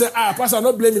 Somebody once said, Pastor, I'm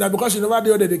not blaming that because you never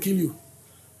did that they kill you.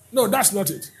 No, that's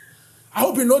not it. I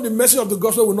hope you know the message of the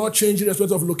gospel will not change in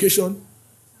respect of location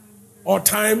or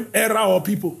time, era, or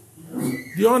people. Do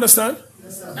you understand?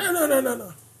 Yes, sir.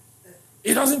 No.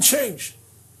 It doesn't change.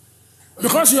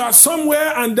 Because you are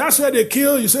somewhere and that's where they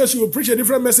kill, you say you will preach a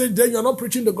different message, then you are not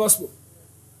preaching the gospel.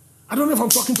 I don't know if I'm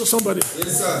talking to somebody.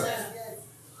 Yes, sir.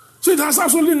 So it has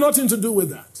absolutely nothing to do with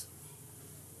that.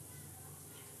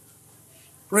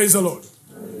 Praise the Lord.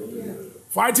 Hallelujah.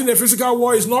 Fighting a physical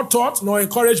war is not taught nor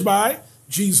encouraged by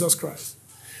Jesus Christ.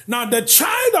 Now, the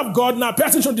child of God, now pay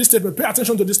attention to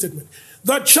this statement.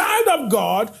 The child of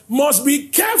God must be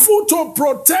careful to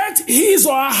protect his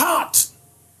or her heart.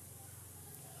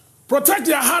 Protect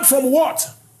their heart from what?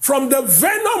 From the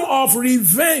venom of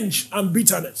revenge and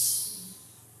bitterness.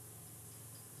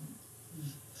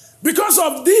 Because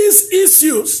of these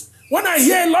issues, when I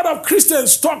hear a lot of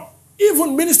Christians talk,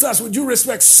 even ministers with due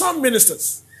respect, some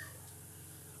ministers,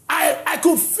 I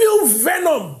could feel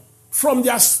venom from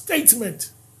their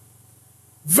statement.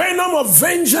 Venom of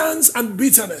vengeance and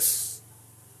bitterness.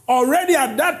 Already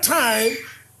at that time,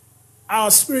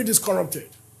 our spirit is corrupted.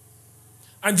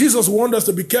 And Jesus warned us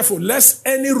to be careful, lest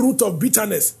any root of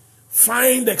bitterness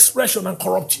find expression and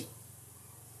corrupt you.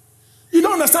 You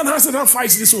don't understand how Satan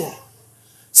fights this war.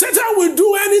 Satan will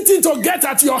do anything to get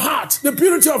at your heart, the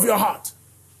purity of your heart.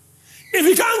 If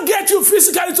he can't get you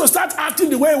physically to start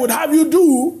acting the way he would have you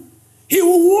do, he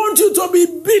will want you to be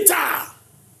bitter.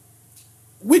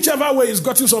 Whichever way he's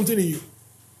gotten something in you.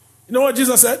 You know what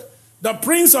Jesus said? The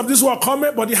prince of this world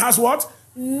cometh, but he has what?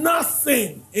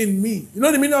 Nothing in me. You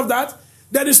know the meaning of that?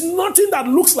 There is nothing that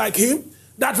looks like him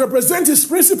that represents his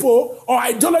principle or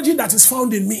ideology that is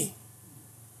found in me.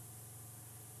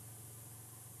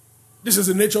 This is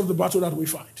the nature of the battle that we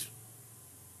fight.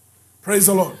 Praise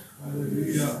the Lord.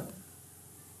 Hallelujah.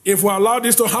 If we allow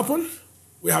this to happen,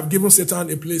 we have given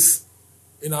Satan a place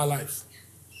in our lives.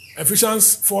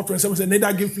 Ephesians 4:27 says,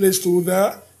 neither give place to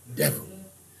the devil.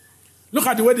 Look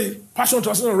at the way the Passion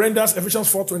Translation renders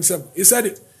Ephesians 4:27. He said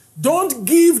it. Don't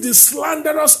give the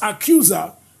slanderous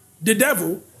accuser, the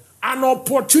devil, an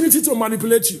opportunity to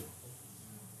manipulate you.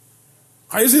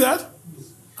 Can you see that?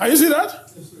 Can you see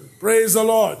that? Yes, praise the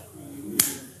Lord.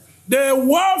 The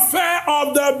warfare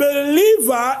of the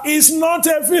believer is not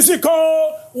a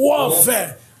physical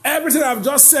warfare. Everything I've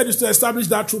just said is to establish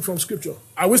that truth from Scripture.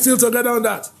 Are we still together on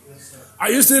that? Yes, sir.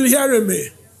 Are you still hearing me?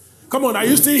 Come on, are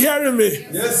you still hearing me?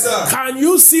 Yes, sir. Can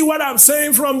you see what I'm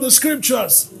saying from the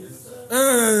Scriptures?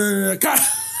 Yes,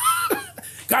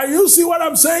 can you see what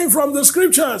I'm saying from the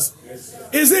Scriptures? Yes, sir.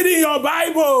 Is it in your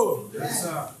Bible? Yes,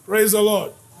 sir. Praise the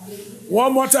Lord.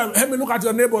 One more time. Help me look at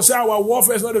your neighbor. Say, our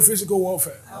warfare is not a physical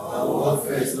warfare. Our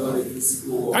warfare is not a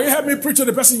physical warfare. Can you help me preach to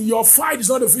the person? Your fight is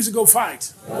not a physical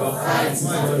fight. Your fight is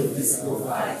not a physical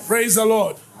fight. Praise the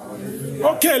Lord. Hallelujah.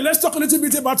 Okay, let's talk a little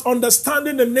bit about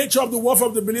understanding the nature of the warfare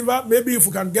of the believer. Maybe if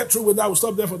we can get through with that, we'll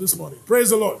stop there for this morning.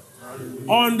 Praise the Lord.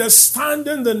 Hallelujah.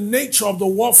 Understanding the nature of the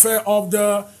warfare of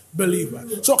the believer.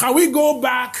 So can we go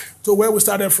back to where we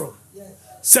started from?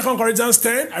 2 Corinthians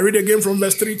 10, I read again from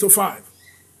verse 3 to 5.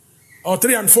 Or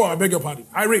 3 and 4, I beg your pardon.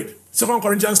 I read 2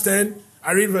 Corinthians 10,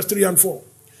 I read verse 3 and 4.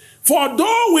 For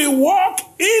though we walk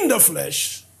in the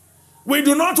flesh, we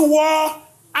do not war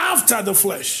after the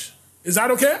flesh. Is that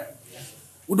okay?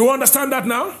 Do you understand that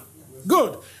now?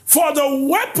 Good. For the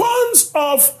weapons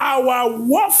of our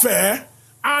warfare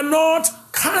are not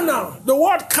carnal. The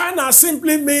word carnal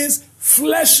simply means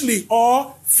fleshly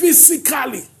or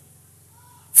physically.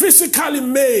 Physically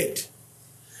made.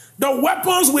 The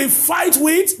weapons we fight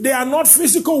with, they are not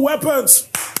physical weapons.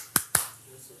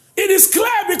 It is clear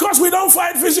because we don't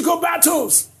fight physical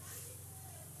battles.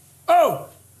 Oh,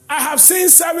 I have seen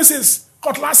services,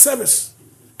 cutlass service.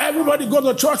 Everybody go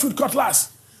to church with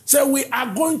cutlass. Say, we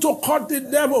are going to cut the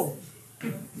devil.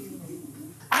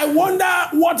 I wonder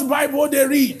what Bible they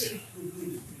read.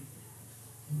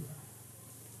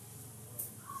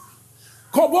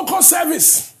 Koboko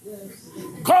service.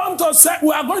 Come to say,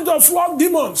 we are going to flog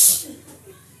demons.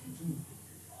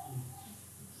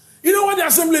 You know what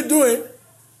they're simply doing?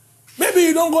 Maybe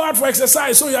you don't go out for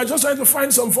exercise, so you're just trying to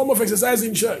find some form of exercise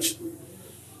in church.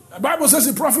 The Bible says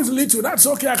it profits little. That's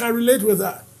okay, I can relate with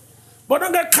that. But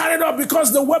don't get carried up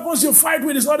because the weapons you fight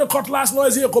with is not a cutlass, nor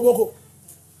is it a koboko.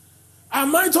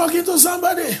 Am I talking to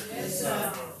somebody? Yes,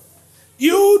 sir.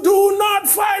 You do not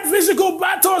fight physical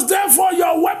battles, therefore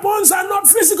your weapons are not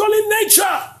physical in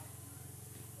nature.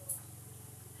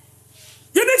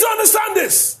 You need to understand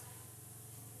this.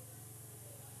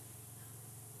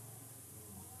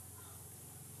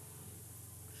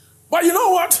 But you know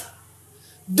what?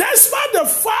 Despite the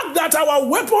fact that our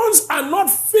weapons are not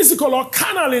physical or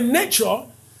carnal in nature,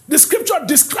 the scripture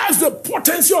describes the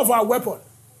potency of our weapon.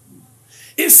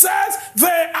 It says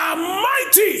they are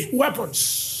mighty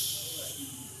weapons.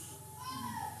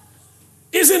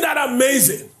 Isn't that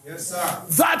amazing? Yes, sir.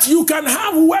 That you can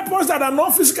have weapons that are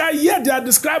not physical, yet they are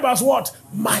described as what?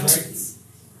 Mighty.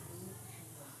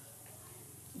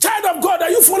 Child of God, are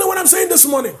you following what I'm saying this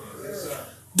morning? Yes, sir.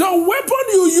 The weapon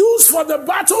you use for the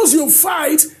battles you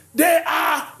fight, they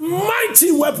are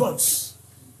mighty weapons.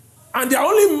 And they are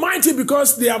only mighty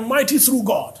because they are mighty through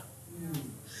God.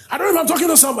 I don't know if I'm talking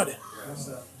to somebody. Yes,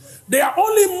 sir. They are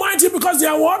only mighty because they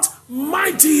are what?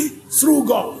 Mighty through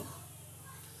God.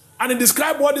 And it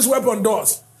describes what this weapon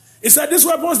does. It said these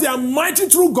weapons, they are mighty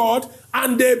through God,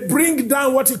 and they bring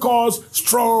down what he calls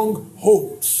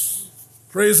strongholds.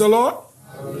 Praise the Lord.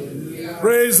 Hallelujah.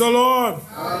 Praise the Lord.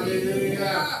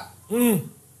 Hallelujah.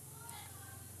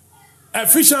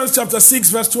 Ephesians chapter 6,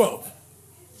 verse 12.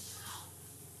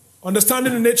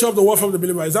 Understanding the nature of the warfare of the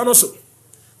believer. Is that also?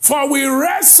 For we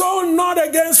wrestle not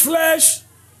against flesh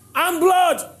and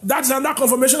blood. That's another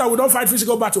confirmation that we don't fight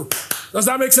physical battle. Does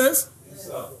that make sense? Yes,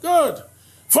 sir. Good.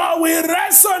 For we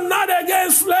wrestle not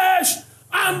against flesh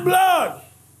and blood.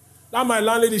 Now my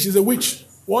landlady, she's a witch.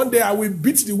 One day I will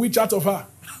beat the witch out of her.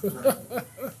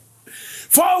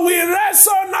 For we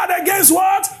wrestle not against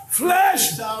what?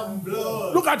 Flesh and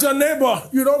blood. Look at your neighbor.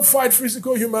 You don't fight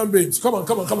physical human beings. Come on.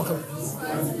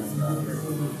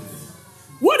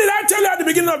 What did I tell you at the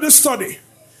beginning of this study?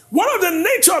 One of the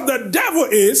nature of the devil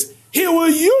is he will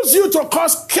use you to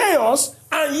cause chaos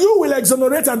and you will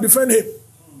exonerate and defend him.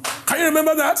 Can you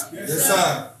remember that? Yes,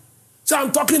 sir. So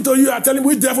I'm talking to you, I'm telling you,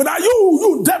 which devil? Now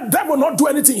you devil not do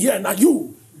anything here. Now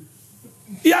you.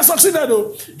 He has succeeded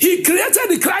though. He created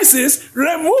the crisis,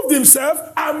 removed himself,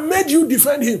 and made you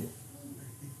defend him.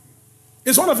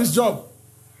 It's one of his job.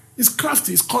 He's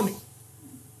crafty, he's cunning.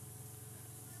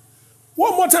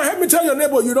 One more time, help me tell your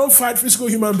neighbor, you don't fight physical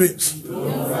human beings.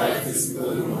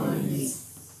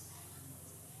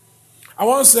 I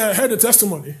once heard a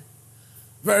testimony,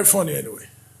 very funny anyway.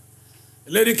 A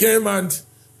lady came and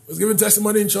was giving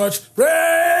testimony in church.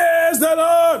 Praise the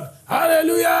Lord,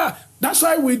 hallelujah. That's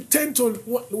why we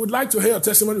would like to hear your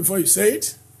testimony before you say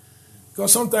it,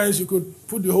 because sometimes you could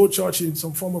put the whole church in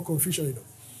some form of confusion, you know.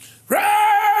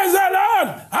 Praise the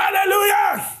Lord,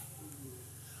 hallelujah.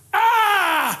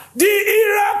 The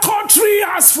Iroko tree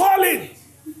has fallen.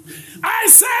 I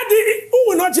said, who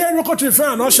will not hear Iroko tree fail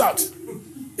and not shout?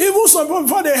 Even some people,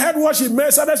 before they heard what she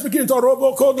made, started speaking into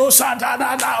Roboko, no shout,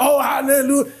 oh,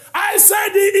 hallelujah. I said,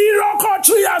 the Iroko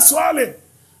tree has fallen.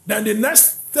 Then the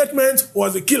next statement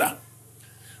was the killer.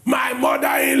 My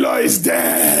mother-in-law is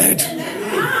dead.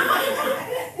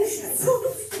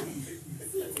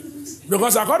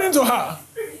 Because according to her,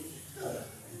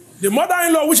 the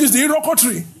mother-in-law, which is the Iroko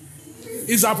tree,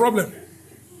 is our problem.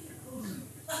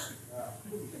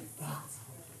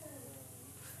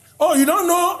 Oh, you don't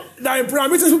know that in prayer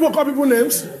meetings people call people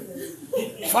names?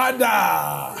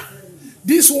 Father,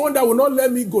 This one that will not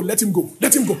let me go, let him go.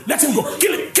 Let him go. Let him go.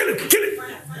 Kill him. Kill him. Kill him.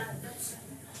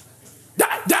 Die.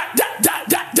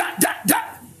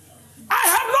 I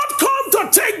have not come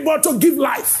to take but to give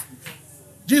life.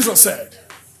 Jesus said,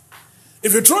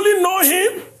 if you truly know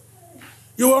him,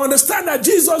 you will understand that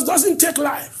Jesus doesn't take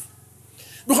life.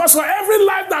 Because for every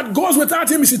life that goes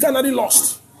without him is eternally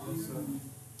lost.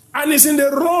 And he's in the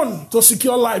run to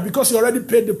secure life because he already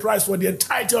paid the price for the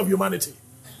entirety of humanity.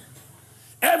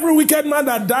 Every wicked man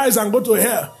that dies and go to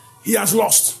hell, he has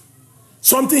lost.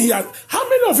 Something he has. How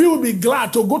many of you will be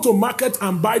glad to go to market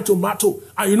and buy tomato?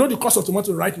 And you know the cost of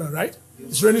tomato right now, right?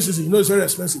 It's rainy season. You know it's very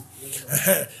expensive.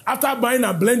 After buying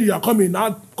and blending, you are coming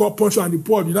now, call Poncho and the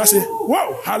poor. You now say,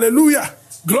 whoa, hallelujah,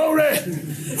 glory.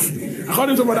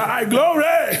 According to Mother I,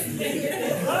 glory.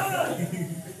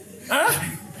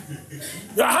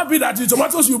 You are happy that the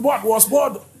tomatoes you bought was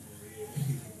bought.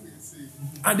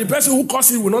 And the person who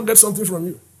cost it will not get something from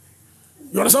you.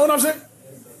 You understand what I'm saying?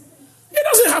 It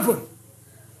doesn't happen.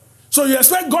 So you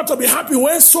expect God to be happy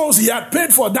when souls he had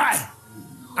paid for die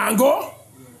and go?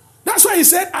 That's why he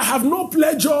said, I have no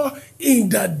pleasure in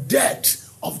the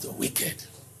death of the wicked.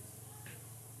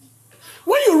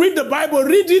 When you read the Bible,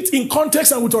 read it in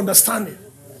context and with understanding.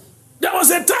 There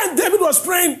was a time David was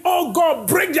praying, oh God,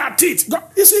 break their teeth. God,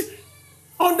 you see,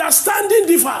 understanding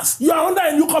differs. You are under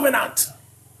a new covenant.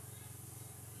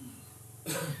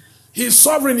 He is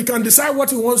sovereign. He can decide what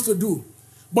he wants to do.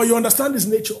 But you understand his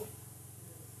nature.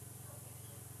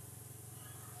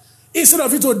 Instead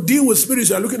of you to deal with spirits,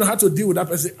 you are looking at how to deal with that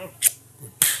person. Good.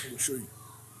 I will show you.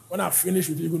 When I finish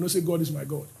with you, you're going to say, God is my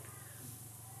God.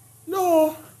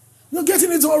 No, you're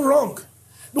getting it all wrong.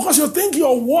 Because you think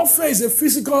your warfare is a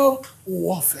physical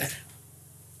warfare.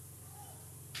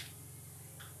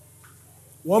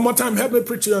 One more time, help me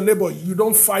preach to your neighbor. You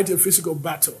don't fight a physical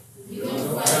battle.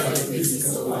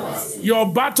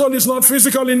 Your battle is not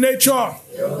physical in nature.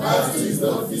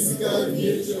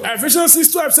 Ephesians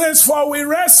 6:12 says, for we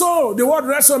wrestle. The word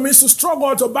wrestle means to struggle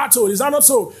or to battle. Is that not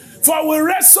so? For we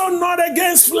wrestle not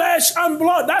against flesh and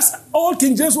blood. That's all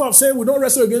King James way of saying we don't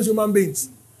wrestle against human beings.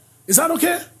 Is that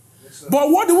okay? Yes, but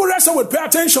what do we wrestle with? Pay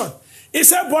attention. He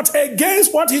said, but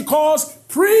against what he calls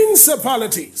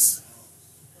principalities.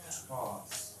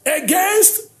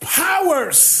 Against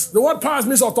powers. The word powers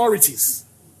means authorities.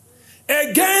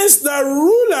 Against the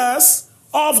rulers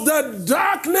of the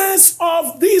darkness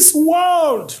of this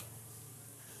world.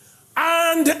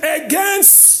 And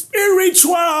against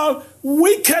spiritual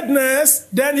wickedness.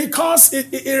 Then he calls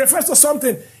it refers to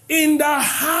something in the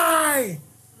high.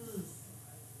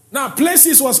 Now,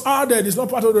 places was added. It's not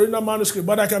part of the original manuscript,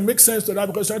 but I can make sense to that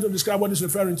because I'm trying to describe what it's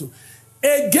referring to.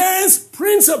 Against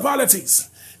principalities.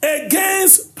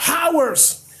 Against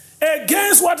powers,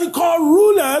 against what we call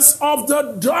rulers of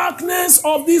the darkness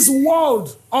of this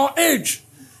world or age,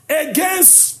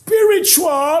 against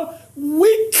spiritual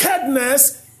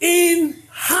wickedness in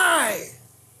high.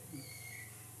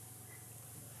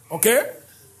 Okay?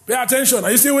 Pay attention. Are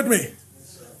you still with me?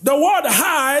 The word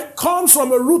high comes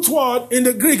from a root word in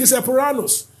the Greek. It's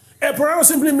epuranos. Epuranos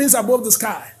simply means above the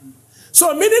sky.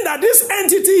 So meaning that this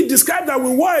entity described that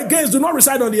we war against do not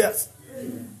reside on the earth.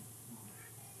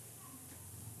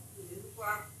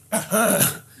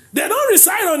 They don't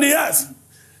reside on the earth.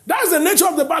 That's the nature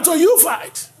of the battle you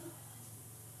fight.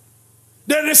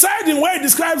 They reside in what it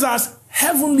describes as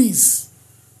heavenlies,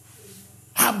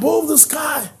 above the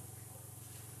sky.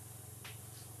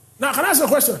 Now, can I ask a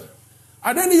question?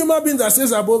 Are there any human beings that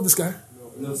stays above the sky?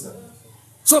 No, sir.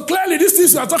 So clearly, these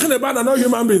things we are talking about are not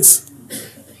human beings.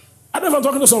 I don't know if I'm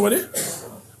talking to somebody.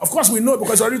 Of course, we know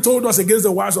because he already told us against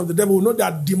the wiles of the devil. We know they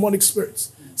are demonic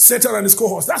spirits. Satan and his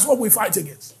cohorts. That's what we fight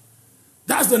against.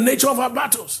 That's the nature of our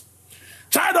battles.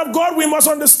 Child of God, we must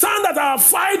understand that our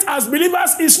fight as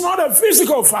believers is not a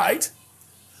physical fight.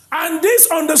 And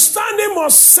this understanding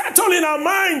must settle in our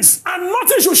minds and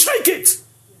nothing should shake it.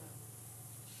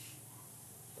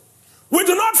 We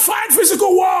do not fight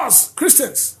physical wars,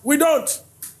 Christians. We don't.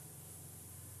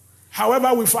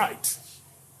 However, we fight.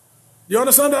 Do you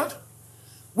understand that?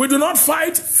 We do not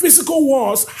fight physical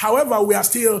wars. However, we are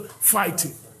still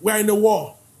fighting. We are in a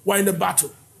war. We are in a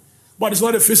battle. But it's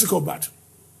not a physical battle.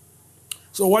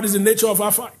 So what is the nature of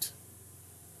our fight?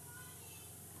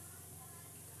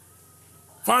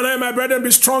 Finally, my brethren,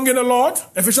 be strong in the Lord.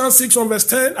 Ephesians 6 from verse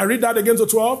 10. I read that again to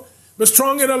 12. Be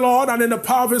strong in the Lord and in the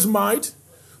power of his might.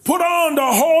 Put on the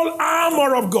whole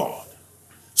armor of God.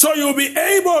 So you'll be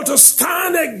able to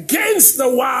stand against the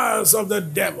wiles of the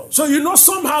devil. So you know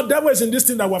somehow devil is in this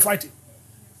thing that we're fighting.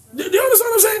 Do you understand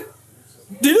what I'm saying?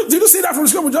 Did you see that from the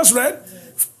scripture we just read?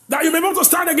 That you may be able to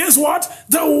stand against what?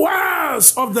 The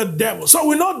wiles of the devil. So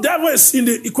we know devil is in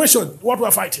the equation, what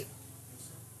we're fighting.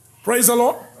 Praise the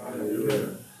Lord.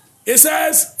 Hallelujah. It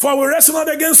says, for we wrestle not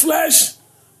against flesh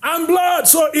and blood.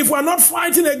 So if we're not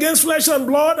fighting against flesh and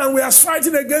blood, and we are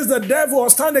fighting against the devil or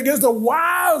stand against the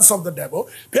wiles of the devil,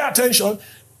 pay attention,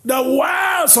 the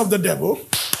wiles of the devil,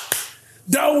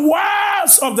 the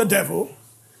wiles of the devil.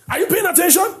 Are you paying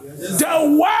attention? Yes.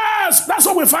 The wiles, that's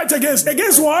what we fight against.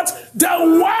 Against what?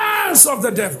 The wiles of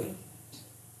the devil.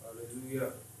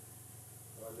 Hallelujah.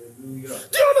 Hallelujah.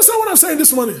 Do you understand what I'm saying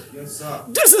this morning? Yes, sir.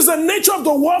 This is the nature of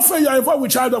the warfare you are involved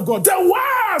with, child of God. The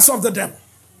wiles of the devil.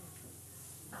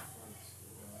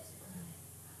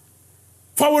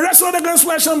 For we wrestle not against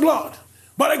flesh and blood,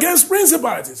 but against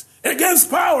principalities,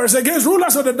 against powers, against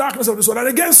rulers of the darkness of this world, and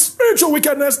against spiritual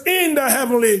wickedness in the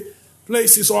heavenly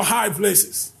places or high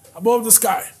places above the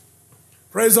sky.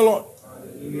 Praise the Lord.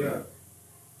 Hallelujah.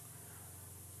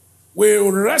 We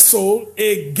wrestle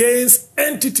against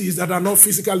entities that are not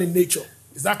physical in nature.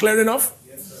 Is that clear enough?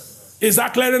 Yes, sir. Is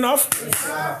that clear enough? Yes,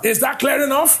 sir. Is that clear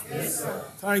enough? Yes, sir.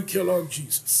 Thank you, Lord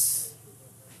Jesus.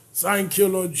 Thank you,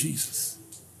 Lord Jesus.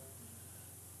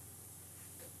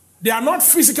 They are not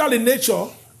physical in nature,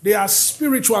 they are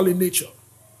spiritual in nature.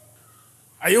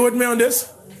 Are you with me on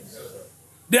this?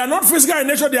 They are not physical in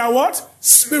nature, they are what?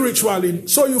 Spiritual.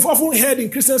 So you've often heard in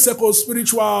Christian circles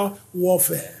spiritual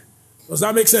warfare. Does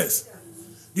that make sense?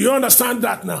 Do you understand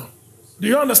that now? Do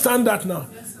you understand that now?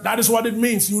 That is what it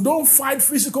means. You don't fight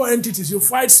physical entities, you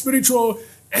fight spiritual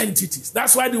entities.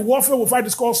 That's why the warfare we fight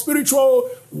is called spiritual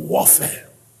warfare.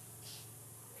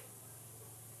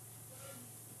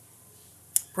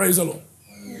 Praise the Lord.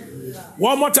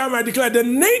 One more time I declare the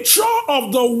nature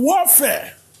of the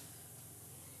warfare.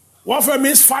 Warfare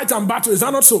means fight and battle. Is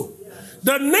that not so?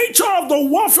 The nature of the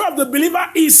warfare of the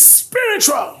believer is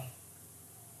spiritual.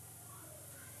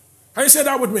 Can you say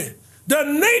that with me? The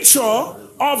nature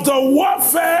of the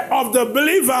warfare of the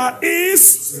believer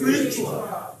is spiritual.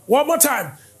 One more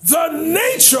time. The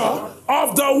nature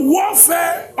of the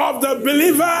warfare of the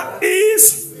believer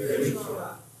is spiritual.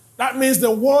 That means the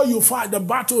war you fight, the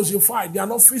battles you fight, they are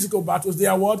not physical battles, they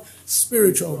are what?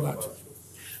 Spiritual battles.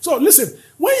 So listen,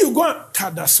 when you go,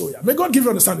 Kadasoya, may God give you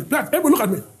understanding. Everybody look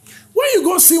at me. When you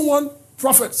go see one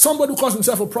prophet, somebody who calls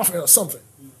himself a prophet or something,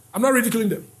 I'm not ridiculing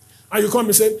them, and you come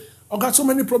and say, I've got so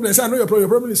many problems. I know your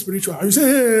problem is spiritual. And you say,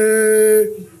 hey,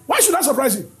 why should that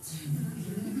surprise you?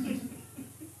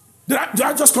 Did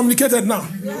I just communicate it now?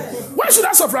 Why should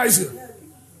that surprise you?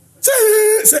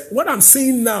 Say, what I'm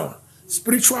seeing now,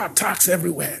 spiritual attacks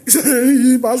everywhere.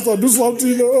 Hey, Pastor, do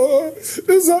something.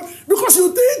 Because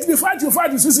you think the fight you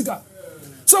fight is physical.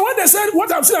 So when they said, what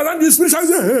I'm seeing around you is spiritual, I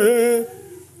say, hey.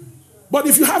 But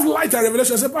if you have light and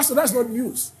revelation, I say, Pastor, that's not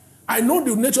news. I know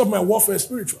the nature of my warfare is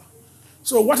spiritual.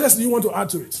 So what else do you want to add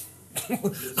to it?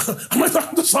 Am I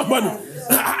talking to somebody?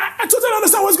 I totally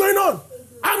understand what's going on.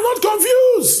 I'm not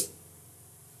confused.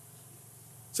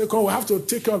 Say, come, we have to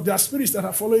take care of their spirits that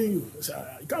are following you. I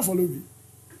say, you can't follow me.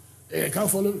 Yeah, you can't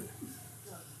follow me.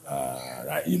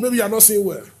 Maybe you are not saying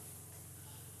well.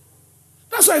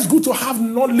 That's why it's good to have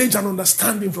knowledge and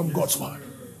understanding from God's word.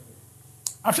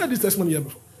 I've shared this testimony here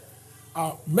before.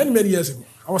 Many years ago,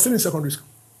 I was still in secondary school.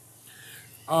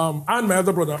 And my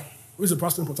other brother, who is a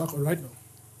pastor in Port Harcourt right now,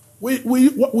 we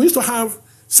used to have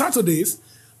Saturdays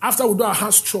after we do our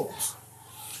house chores.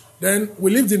 Then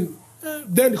we lived in,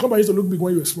 then the compound used to look big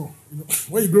when you were small. You know,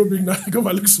 when you grow big now, the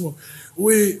compound looks small.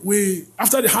 We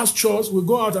after the house chores, we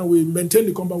go out and we maintain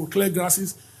the compound, we clear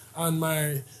grasses. And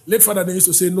my late father then used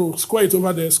to say, no, square it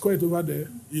over there,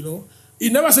 you know. He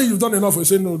never said you've done enough. He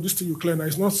said, no, this thing you clear now,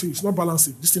 it's not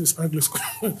balancing. This thing is angle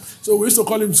square. So we used to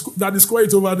call him that is square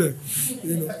it over there,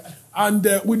 you know. And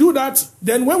we do that.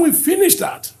 Then when we finish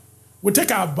that, we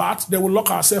take our bath, then we lock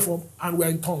ourselves up, and we're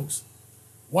in tongues.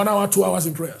 1 hour, 2 hours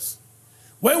in prayers.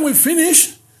 When we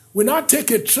finish, we now take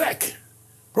a trek.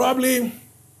 Probably,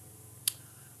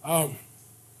 I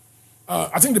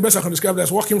think the best I can describe it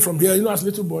as walking from here, you know, as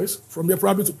little boys, from here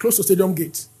probably to close to Stadium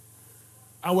Gate.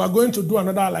 And we're going to do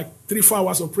another 3-4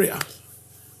 hours of prayer.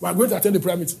 We're going to attend the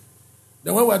prayer meeting.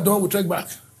 Then when we're done, we trek back.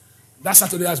 That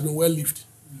Saturday has been well lived.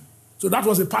 So that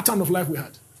was the pattern of life we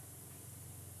had.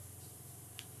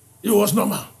 It was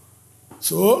normal.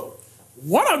 So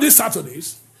one of these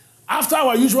Saturdays, after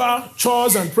our usual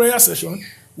chores and prayer session,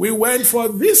 we went for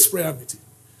this prayer meeting.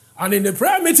 And in the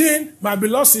prayer meeting, my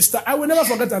beloved sister, I will never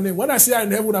forget her name. When I see her in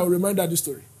heaven, I will remind her this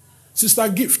story. Sister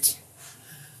Gift.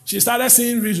 She started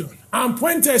seeing vision and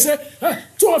pointed, said, hey,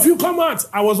 2 of you come out.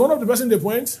 I was one of the person they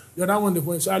point, the other one they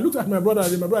point. So I looked at my brother,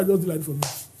 and my brother just did like for me.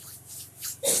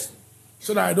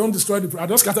 So that I don't destroy I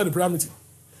don't scatter the prayer meeting.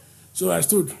 So I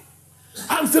stood.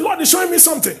 And the Lord is showing me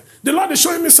something. The Lord is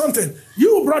showing me something.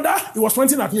 You, brother, he was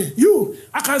pointing at me. You,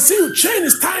 I can see you. Chain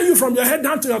is tying you from your head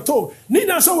down to your toe. Need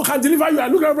us so we can deliver you. I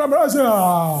look at brother. I say,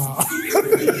 ah.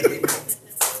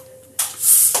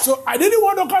 So I didn't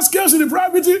want to cause chaos in the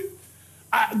prayer meeting.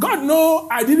 God knows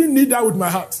I didn't need that with my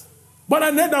heart. But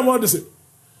I need them all the same.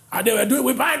 And they were doing,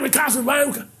 we bind, we cast, we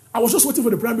bind. I was just waiting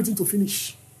for the prayer meeting to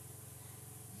finish.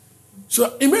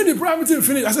 So he made the prayer meeting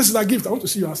finish. I said, it's a gift. I want to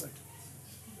see you outside.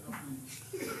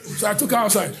 So I took her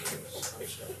outside.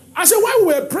 I said, while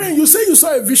we were praying, you say you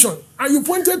saw a vision, and you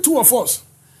pointed two of us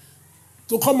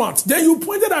to come out. Then you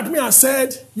pointed at me and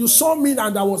said, you saw me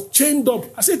and I was chained up.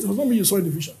 I said, it was not me you saw in the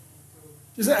vision.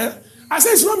 She said, eh? I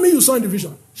said, it's not me you saw in the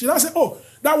vision. She now said, oh,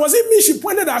 that was it me? She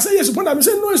pointed at me. I said, yes, she pointed at me. She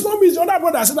said, no, it's not me, it's the other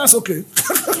brother. I said, that's okay. It's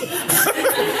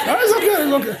okay,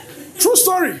 it's okay. True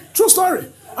story, true story.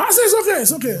 I said,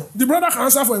 it's okay. The brother can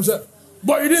answer for himself.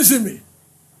 But he didn't see me.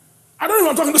 I don't know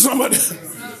if I'm talking to somebody.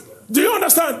 Do you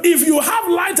understand? If you have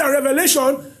light and revelation,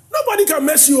 nobody can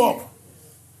mess you up.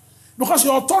 Because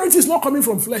your authority is not coming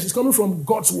from flesh, it's coming from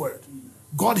God's word.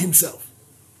 God himself.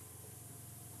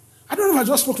 I don't know if I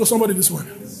just spoke to somebody this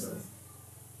morning.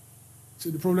 See,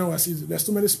 the problem was, there's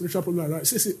too many spiritual problems around.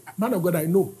 See, man of God, I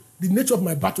know. The nature of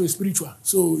my battle is spiritual.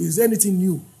 So is there anything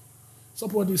new?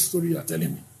 Support this story you are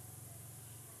telling me.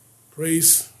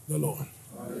 Praise the Lord.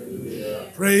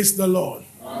 Hallelujah. Praise the Lord.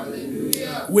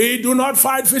 Hallelujah. We do not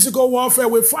fight physical warfare,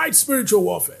 we fight spiritual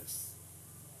warfare.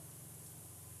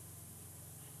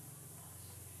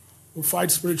 We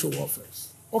fight spiritual warfare.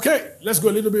 Okay, let's go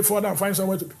a little bit further and find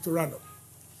somewhere to run up.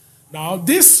 Now,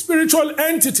 these spiritual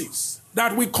entities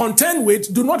that we contend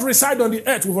with do not reside on the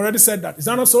earth. We've already said that. Is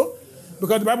that not so?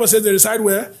 Because the Bible says they reside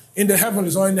where? In the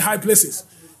heavens or in the high places.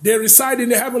 They reside in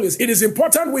the heavens. It is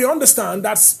important we understand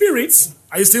that spirits,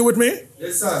 are you still with me?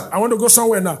 Yes, sir. I want to go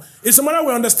somewhere now. It's a matter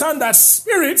we understand that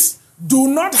spirits do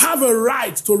not have a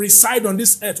right to reside on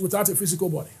this earth without a physical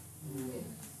body.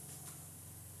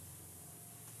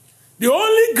 The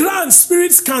only ground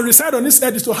spirits can reside on this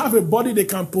earth is to have a body they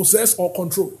can possess or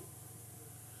control.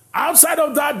 Outside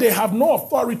of that, they have no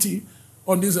authority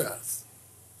on this earth.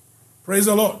 Praise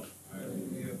the Lord.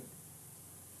 Hallelujah.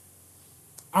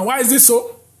 And why is this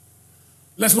so?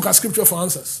 Let's look at scripture for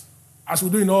answers, as we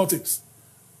do in all things.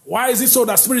 Why is it so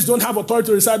that spirits don't have authority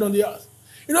to reside on the earth?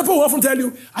 You know, people often tell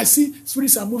you, I see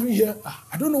spirits are moving here.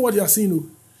 I don't know what they are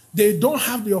seeing. They don't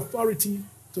have the authority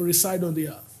to reside on the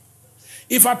earth.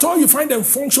 If at all you find them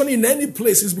functioning in any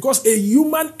place, it's because a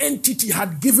human entity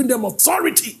had given them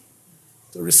authority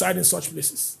to reside in such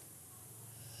places.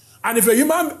 And if a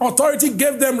human authority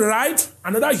gave them right,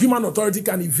 another human authority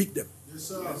can evict them. Yes,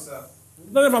 sir. Yes, sir.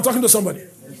 I don't know if I'm talking to somebody.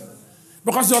 Yes, sir.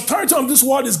 Because the authority of this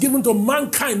world is given to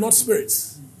mankind, not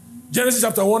spirits. Genesis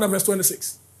chapter 1 and verse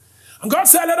 26. And God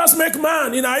said, let us make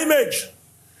man in our image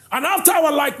and after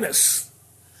our likeness.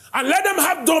 And let them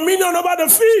have dominion over the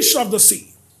fish of the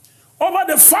sea, over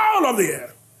the fowl of the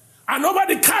air, and over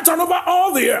the cattle and over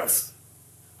all the earth,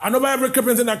 and over every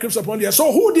creeping thing that creeps upon the earth.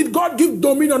 So who did God give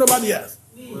dominion over the earth?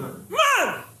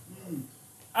 Man!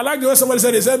 I like the way somebody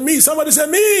said, they said me. Somebody said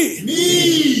me.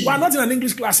 Me. Well, I'm not in an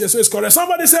English class here, so it's correct.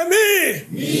 Somebody said me.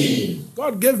 Me.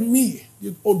 God gave me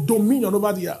the dominion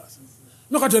over the earth.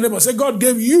 Look at your neighbor. Say, God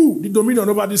gave you the dominion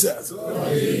over this earth. God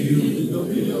gave you the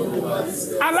dominion over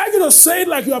this earth. I like you to say it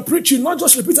like you are preaching, not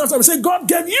just repeat after me. Say, God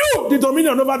gave you the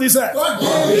dominion over this earth. God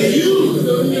gave you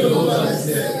the dominion over this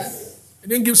earth. He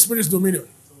didn't give spirits dominion.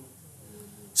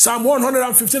 Psalm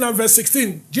 115 and verse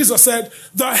 16, Jesus said,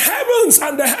 the heavens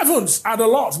and the heavens are the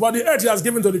Lord's, but the earth he has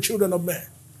given to the children of men.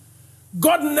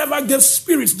 God never gave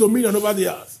spirits dominion over the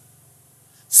earth.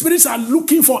 Spirits are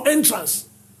looking for entrance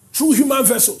through human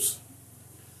vessels.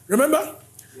 Remember?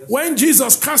 Yes. When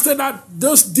Jesus casted out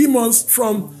those demons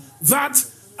from that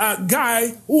guy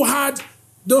who had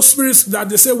those spirits that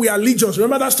they say we are legions.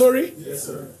 Remember that story? Yes,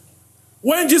 sir.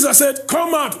 When Jesus said,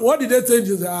 come out, what did they think?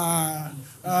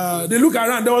 They look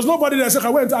around. There was nobody there said,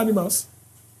 can we enter animals?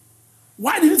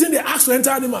 Why did you think they asked to enter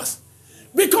animals?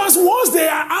 Because once they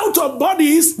are out of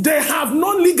bodies, they have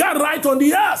no legal right on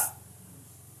the earth.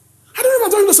 I don't know if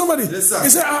I'm talking to somebody. Yes, sir. He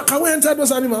said, can we enter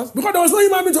those animals? Because there was no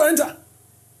human being to enter.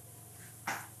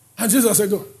 And Jesus said,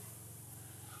 go.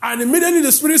 And immediately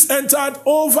the spirits entered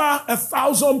over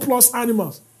 1,000+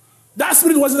 animals. That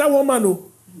spirit wasn't that one man,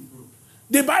 no.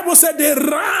 The Bible said they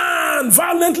ran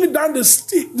violently down the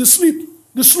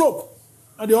slope,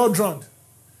 and they all drowned.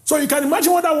 So you can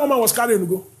imagine what that woman was carrying to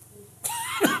go.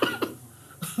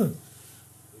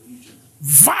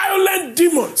 Violent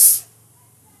demons.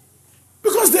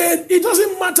 Because it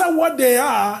doesn't matter what they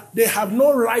are, they have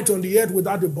no right on the earth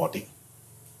without a body.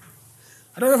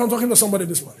 I don't know if I'm talking to somebody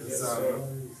this morning. Yes,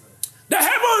 the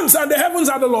heavens and the heavens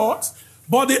are the Lord's,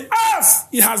 but the earth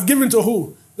he has given to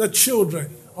who? The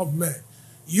children of men.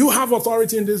 You have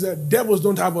authority in this earth. Devils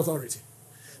don't have authority.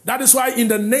 That is why in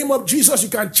the name of Jesus, you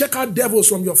can check out devils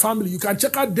from your family. You can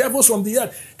check out devils from the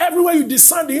earth. Everywhere you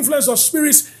discern the influence of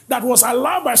spirits that was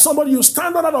allowed by somebody, you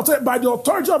stand on that authority. By the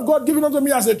authority of God given unto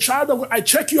me as a child of God, I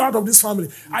check you out of this family.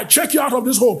 I check you out of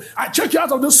this home. I check you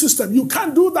out of this system. You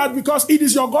can't do that because it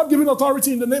is your God-given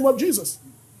authority in the name of Jesus.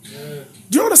 Yeah.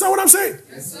 Do you understand what I'm saying?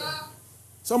 Yes, sir.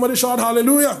 Somebody shout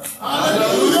hallelujah.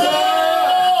 Hallelujah.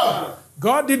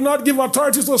 God did not give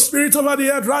authority to spirit over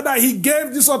the earth. Rather, he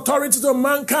gave this authority to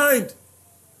mankind.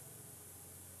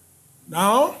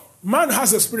 Now, man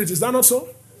has a spirit. Is that not so?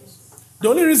 The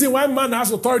only reason why man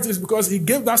has authority is because he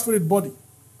gave that spirit body,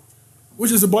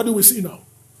 which is the body we see now.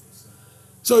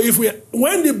 So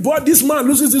when this man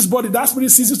loses this body, that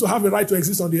spirit ceases to have a right to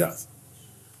exist on the earth.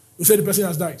 We say the person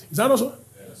has died. Is that not so?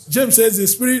 James says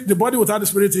the body without the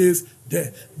spirit is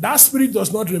dead. That spirit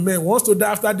does not remain. Wants to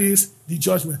die after this, the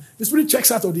judgment. The spirit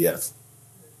checks out of the earth.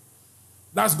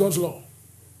 That's God's law.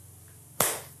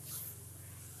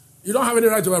 You don't have any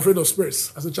right to be afraid of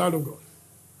spirits as a child of God.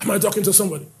 Am I talking to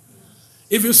somebody?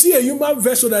 If you see a human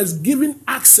vessel that is giving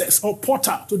access or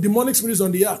portal to demonic spirits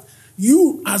on the earth,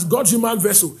 you as God's human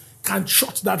vessel can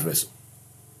shut that vessel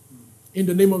in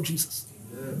the name of Jesus.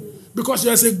 Amen. Because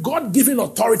there's a God-given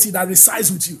authority that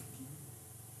resides with you.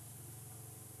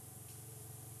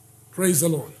 Praise the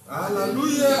Lord.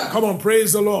 Hallelujah. Come on,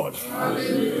 praise the Lord.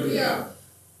 Hallelujah.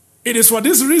 It is for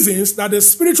these reasons that the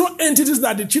spiritual entities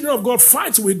that the children of God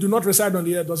fight with do not reside on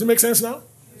the earth. Does it make sense now?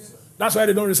 Yes. That's why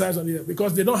they don't reside on the earth,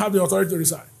 because they don't have the authority to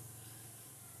reside.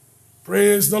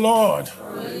 Praise the Lord.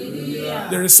 Hallelujah.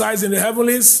 They reside in the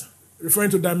heavenlies,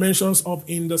 referring to dimensions up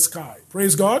in the sky.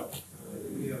 Praise God.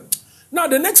 Now,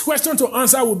 the next question to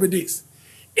answer will be this.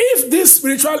 If these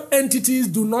spiritual entities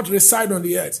do not reside on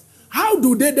the earth, how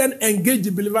do they then engage the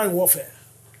believer in warfare?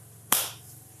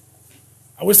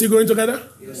 Are we still going together?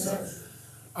 Yes, sir.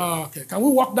 Okay. Can we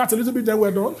walk that a little bit, then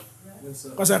we're done? Yes, sir.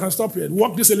 Because I can stop here.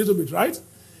 Walk this a little bit, right?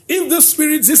 If the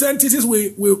spirits, these entities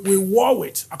we war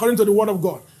with, according to the word of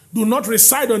God, do not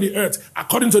reside on the earth,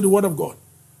 according to the word of God.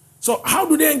 So how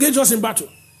do they engage us in battle?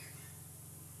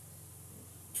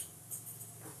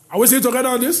 Are we still together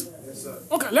on this? Yes, sir.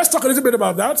 Okay, let's talk a little bit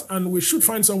about that, and we should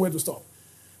find somewhere to stop.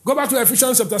 Go back to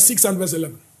Ephesians chapter 6 and verse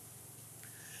 11.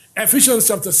 Ephesians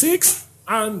chapter 6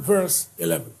 and verse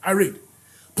 11. I read.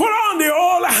 Put on the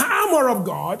whole armor of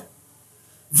God,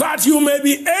 that you may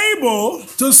be able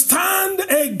to stand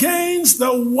against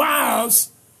the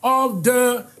wiles of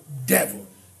the devil.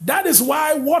 That is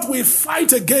why what we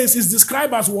fight against is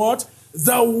described as what?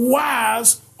 The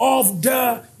wiles of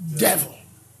the devil.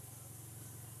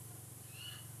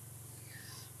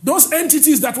 Those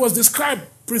entities that was described,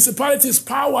 principalities,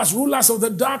 powers, rulers of the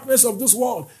darkness of this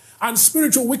world, and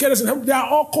spiritual wickedness in heaven, they are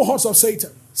all cohorts of Satan.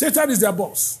 Satan is their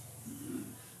boss.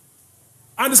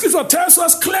 And the scripture tells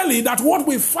us clearly that what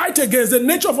we fight against, the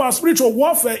nature of our spiritual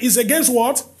warfare, is against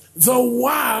what? The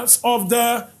wiles of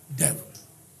the devil.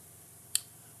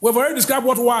 We've already described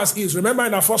what wiles is. Remember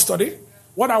in our first study?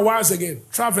 What are wiles again?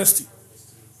 Travesty.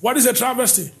 What is a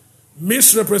travesty?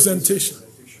 Misrepresentation,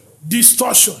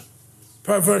 distortion,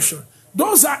 perversion.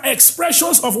 Those are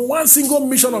expressions of one single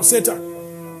mission of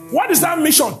Satan. What is that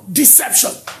mission?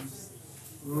 Deception.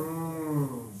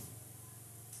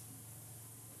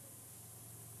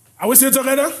 Are we still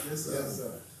together? Yes,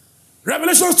 sir.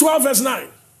 Revelation 12 verse 9.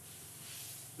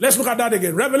 Let's look at that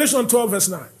again. Revelation 12 verse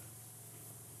 9.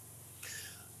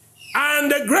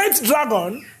 And the great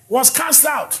dragon was cast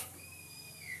out,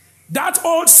 that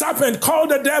old serpent called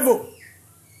the devil,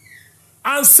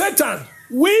 and Satan,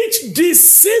 which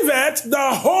deceiveth the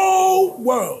whole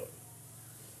world.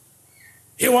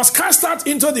 He was cast out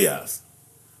into the earth,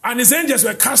 and his angels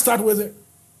were cast out with him.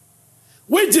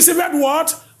 Which deceiveth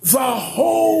what? The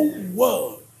whole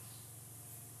world.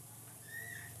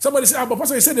 Somebody said, but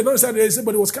Pastor, he said they don't reside there,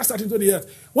 but he was cast out into the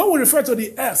earth. When we refer to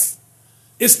the earth,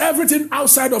 it's everything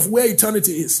outside of where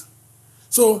eternity is.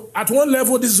 So at one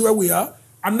level, this is where we are.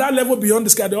 Another level beyond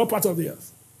the sky, the upper part of the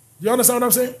earth. Do you understand what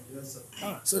I'm saying? Yes,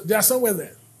 sir. So they are somewhere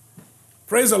there.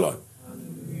 Praise the Lord.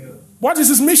 Hallelujah. What is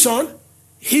his mission?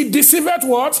 He deceived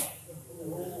what?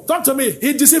 Talk to me.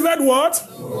 He deceived what?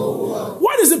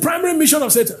 What is the primary mission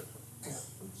of Satan?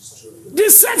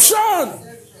 Deception.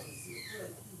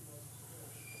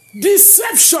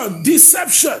 Deception.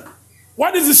 Deception.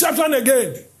 What is deception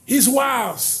again? His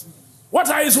wiles. What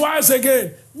are his wiles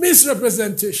again?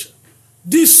 Misrepresentation,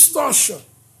 distortion,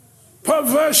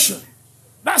 perversion.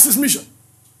 That's his mission.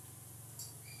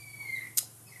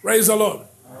 Praise the Lord.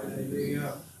 Hallelujah.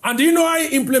 And do you know how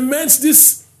he implements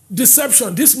this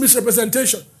deception, this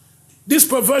misrepresentation, this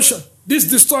perversion, this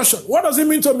distortion? What does it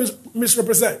mean to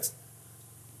misrepresent?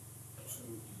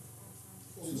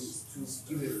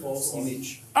 To give a false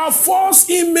image. A false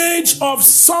image of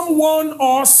someone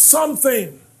or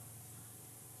something.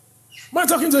 Am I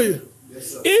talking to you?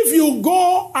 Yes, sir. If you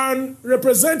go and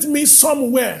represent me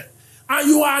somewhere, and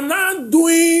you are now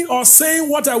doing or saying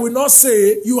what I will not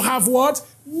say, you have what?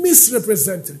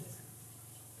 Misrepresented.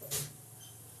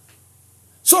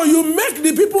 So you make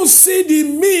the people see the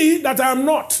me that I am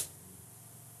not.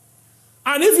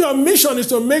 And if your mission is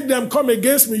to make them come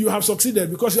against me, you have succeeded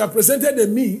because you have presented a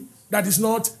me that is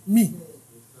not me.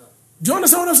 Do you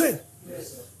understand what I'm saying?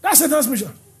 Yes, sir. That's Satan's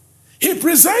mission. He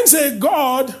presents a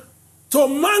God to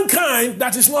mankind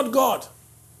that is not God.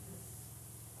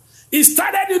 He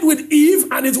started it with Eve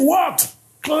and it worked.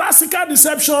 Classical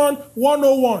deception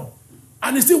 101.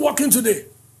 And it's still working today.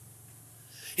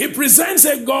 He presents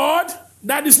a God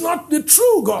that is not the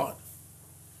true God.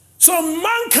 So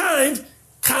mankind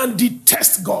can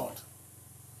detest God.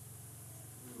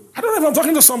 I don't know if I'm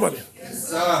talking to somebody. Yes,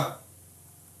 sir.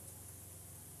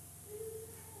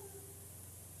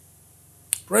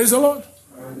 Praise the Lord.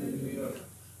 Hallelujah.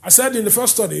 I said in the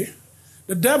first study,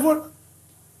 the devil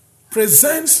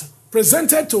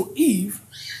presented to Eve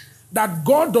that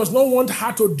God does not want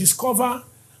her to discover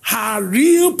her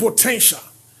real potential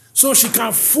so she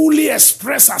can fully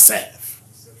express herself.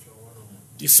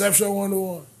 Deception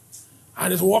 101.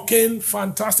 And it's working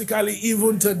fantastically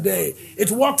even today. It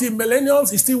worked in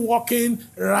millennials, it's still working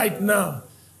right now.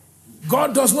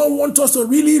 God does not want us to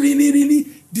really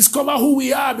discover who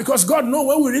we are, because God knows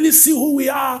when we really see who we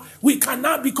are, we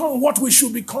cannot become what we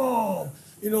should become.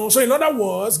 So in other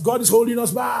words, God is holding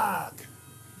us back.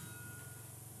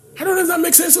 I don't know if that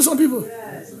makes sense to some people.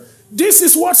 Yes. This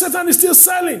is what Satan is still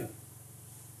selling.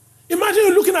 Imagine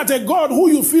you looking at a God who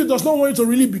you feel does not want you to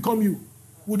really become you.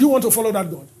 Would you want to follow that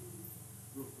God?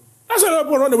 That's why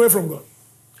people run away from God.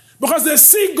 Because they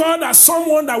see God as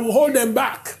someone that will hold them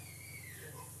back.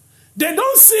 They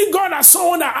don't see God as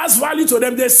someone that has value to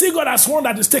them. They see God as someone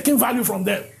that is taking value from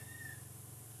them.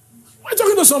 Am I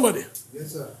talking to somebody?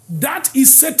 Yes, sir. That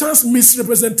is Satan's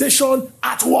misrepresentation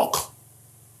at work.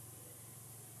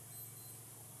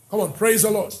 Come on, praise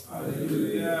the Lord.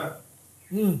 Hallelujah.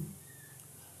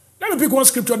 Let me pick one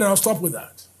scripture and I'll stop with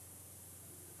that.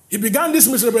 He began this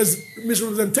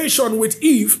misrepresentation with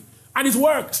Eve, and it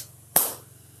worked.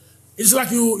 It's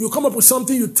like you come up with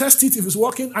something, you test it if it's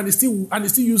working, and it's still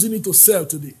using it to sell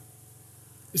today.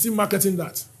 He's still marketing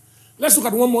that. Let's look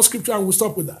at one more scripture and we'll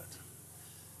stop with that.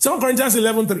 2 Corinthians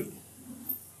 11:3.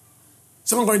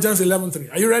 2 Corinthians 11:3.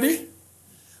 Are you ready?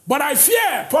 But I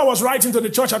fear, Paul was writing to the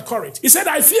church at Corinth. He said,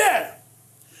 I fear,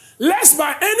 lest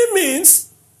by any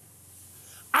means,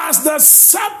 as the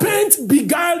serpent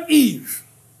beguiled Eve.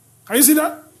 Can you see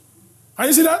that? Can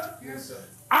you see that? Yes, sir.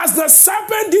 As the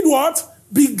serpent did what?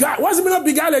 Beguile. What's the meaning of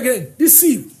beguile again?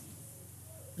 Deceive.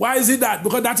 Why is it that?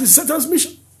 Because that is Satan's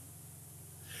mission.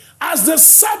 As the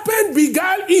serpent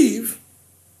beguiled Eve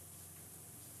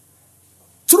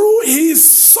through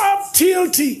his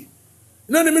subtlety.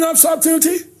 You know the meaning of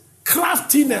subtlety?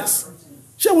 Craftiness.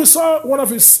 Here we saw one of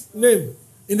his name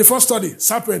in the first study.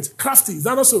 Serpent. Crafty. Is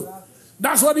that not so?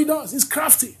 That's what he does. He's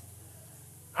crafty.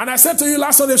 And I said to you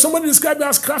last Sunday, if somebody described me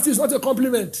as crafty, it's not a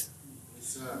compliment. Yes,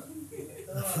 sir.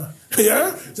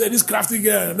 Yeah? Say, this crafty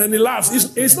girl. And then he laughs.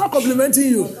 It's not complimenting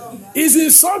you. He's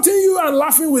insulting you and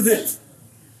laughing with it.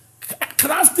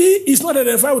 Crafty is not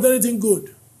identified with anything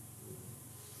good.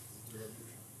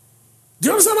 Do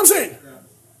you understand what I'm saying?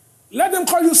 Yeah. Let them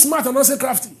call you smart and not say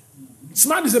crafty.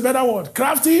 Smart is a better word.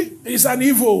 Crafty is an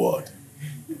evil word.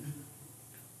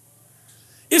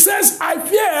 It says, I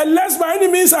fear, lest by any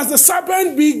means as the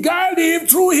serpent beguiled him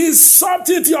through his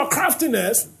subtlety or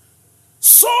craftiness,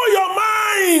 so your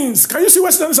minds, can you see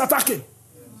where Satan is attacking?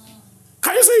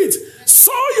 Can you see it?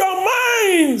 So your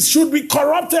minds should be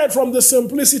corrupted from the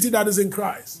simplicity that is in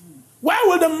Christ. Why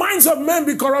will the minds of men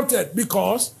be corrupted?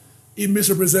 Because he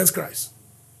misrepresents Christ.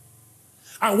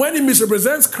 And when he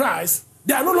misrepresents Christ,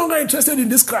 they are no longer interested in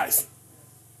this Christ.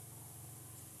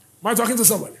 Am I talking to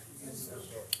somebody?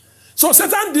 So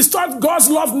Satan distorts God's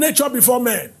love nature before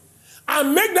men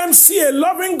and make them see a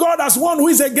loving God as one who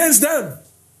is against them.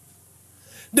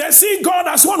 They see God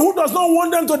as one who does not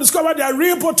want them to discover their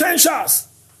real potentials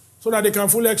so that they can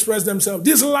fully express themselves.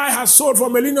 This lie has sold for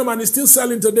millennium and is still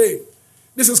selling today.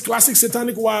 This is classic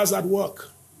satanic wires at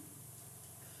work.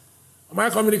 Am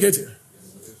I communicating?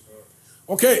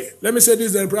 Okay, let me say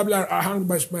this, then probably I hang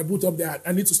my boot up there.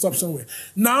 I need to stop somewhere.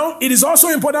 Now, it is also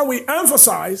important we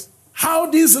emphasize how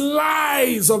these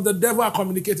lies of the devil are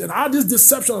communicated, how this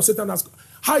deception of Satan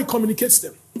how he communicates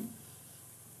them.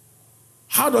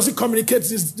 How does he communicate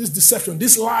this deception,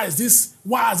 these lies,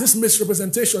 this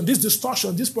misrepresentation, this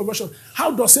distortion, this perversion?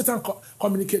 How does Satan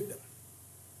communicate them?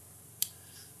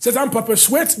 Satan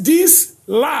perpetuates these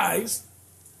lies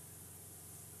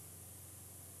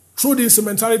through the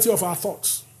instrumentality of our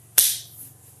thoughts.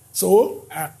 So,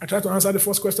 I try to answer the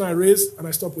first question I raised, and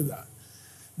I stop with that.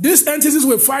 These entities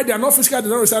we fight, they are not physical, they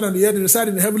don't reside on the earth, they reside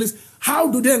in the heavens. How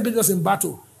do they engage us in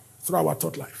battle? Through our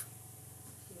thought life.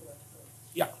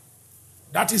 Yeah.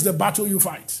 That is the battle you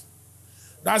fight.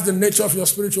 That's the nature of your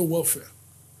spiritual warfare.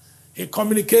 He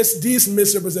communicates these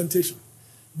misrepresentations,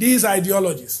 these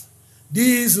ideologies,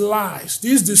 these lies,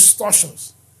 these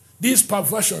distortions, these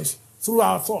perversions through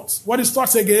our thoughts. What is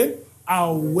thoughts again?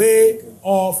 Our way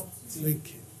of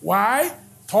thinking. Why?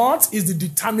 Thought is the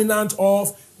determinant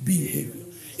of behavior.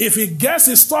 If he gets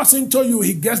his thoughts into you,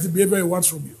 he gets the behavior he wants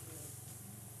from you.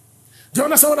 Do you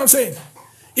understand what I'm saying?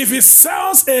 If he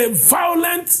sells a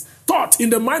violent thought in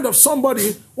the mind of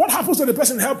somebody, what happens to the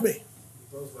person? Help me.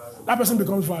 That person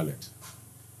becomes violent.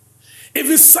 If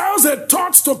he sells a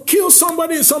thought to kill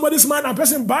somebody in somebody's mind and the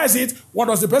person buys it, what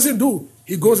does the person do?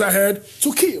 He goes ahead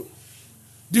to kill.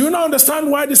 Do you now understand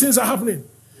why these things are happening?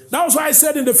 That was why I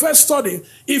said in the first study,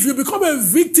 if you become a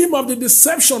victim of the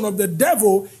deception of the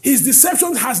devil, his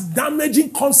deception has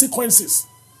damaging consequences.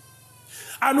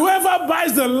 And whoever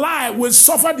buys the lie will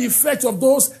suffer the effect of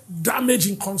those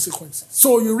damaging consequences.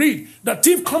 So you read, the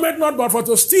thief cometh not but for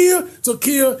to steal, to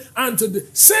kill, and to...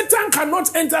 Satan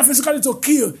cannot enter physically to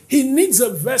kill. He needs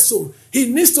a vessel.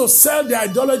 He needs to sell the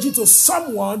ideology to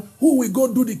someone who will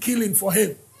go do the killing for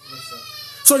him.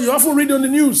 So you often read on the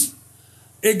news,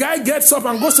 a guy gets up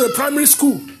and goes to a primary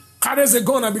school, carries a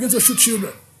gun and begins to shoot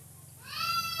children.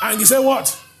 And he said,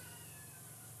 what?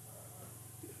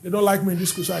 They don't like me in this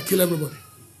school, so I kill everybody.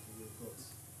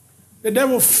 The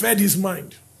devil fed his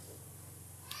mind.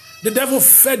 The devil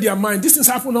fed their mind. These things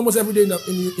happen almost every day in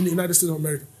the United States of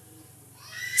America.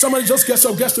 Somebody just gets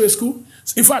up, gets to a school.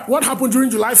 In fact, what happened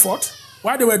during July 4th,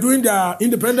 while they were doing their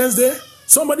Independence Day,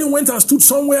 somebody went and stood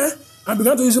somewhere and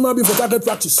began to use human being for target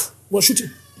practice. Was shooting,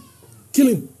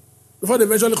 killing, before they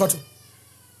eventually caught him.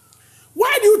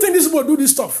 Why do you think these people do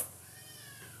this stuff?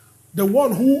 The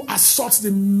one who assaults the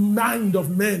mind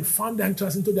of men found the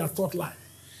entrance into their thought life.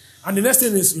 And the next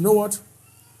thing is, you know what?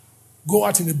 Go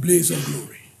out in a blaze of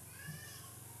glory.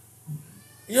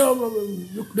 You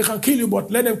know, they can kill you,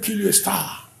 but let them kill you a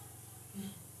star.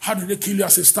 How do they kill you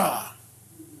as a star?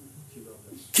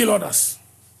 Kill others.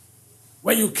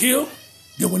 When you kill,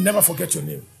 they will never forget your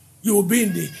name. You will be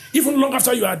in even long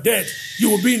after you are dead,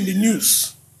 you will be in the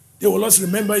news. They will always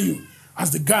remember you as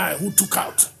the guy who took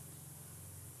out.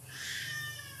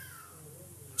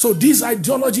 So these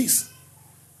ideologies,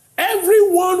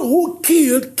 everyone who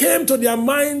killed came to their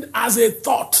mind as a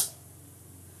thought.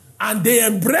 And they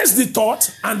embraced the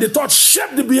thought, and the thought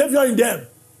shaped the behavior in them.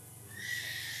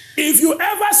 If you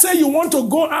ever say you want to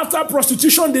go after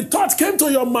prostitution, the thought came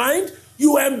to your mind,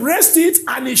 you embraced it,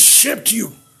 and it shaped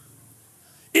you.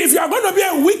 If you are going to be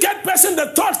a wicked person,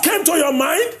 the thought came to your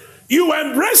mind, you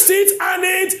embraced it, and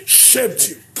it shaped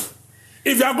you.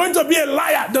 If you are going to be a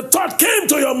liar, the thought came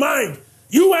to your mind,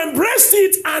 you embraced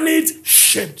it, and it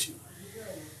shaped you.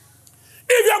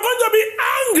 If you are going to be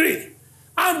angry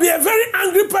and be a very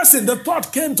angry person, the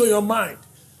thought came to your mind.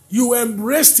 You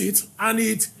embraced it, and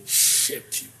it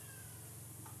shaped you.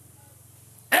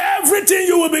 Everything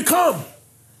you will become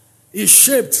is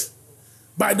shaped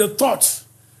by the thought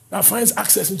that finds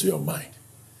access into your mind.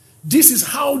 This is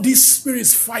how these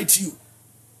spirits fight you.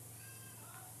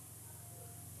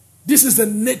 This is the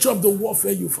nature of the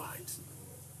warfare you fight.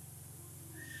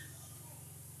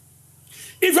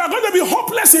 If you are going to be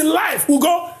hopeless in life,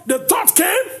 Ugo, the thought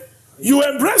came, you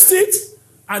embraced it,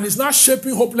 and it's now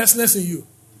shaping hopelessness in you.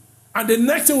 And the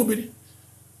next thing will be,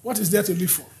 what is there to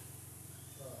live for?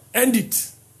 End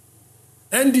it.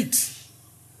 End it.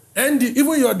 End it.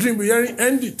 Even your dream, you're hearing,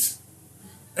 end it.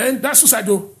 And that's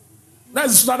suicidal.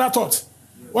 That's the suicidal thought.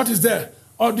 What is there?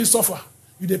 All this suffer.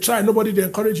 You they try, nobody they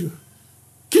encourage you.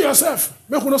 Kill yourself.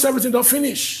 Make you know everything don't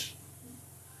finish.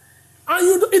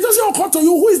 And it doesn't occur to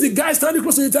you, who is the guy standing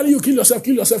close to you telling you, kill yourself,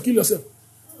 kill yourself, kill yourself.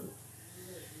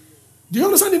 Do you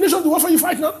understand the nature of the warfare you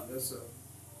fight now? Yes, sir.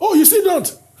 Oh, you still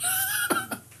don't?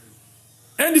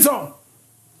 End it all.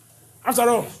 After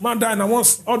all, man die and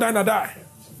once, all die and die.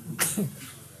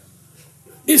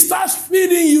 It starts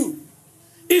feeding you.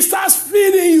 It starts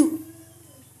feeding you.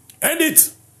 End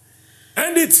it.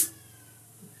 End it.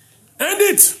 End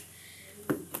it.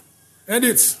 End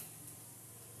it.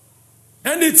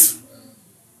 End it.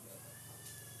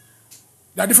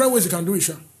 There are different ways you can do it,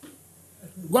 Sha.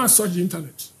 Go and search the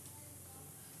internet.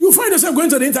 You find yourself going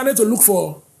to the internet to look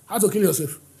for how to kill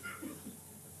yourself.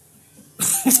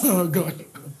 Oh, God.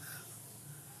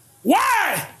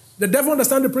 Why? The devil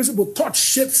understands the principle. Thought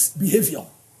shapes behavior.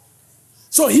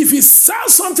 So if he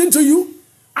sells something to you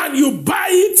and you buy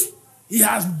it, he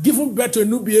has given birth to a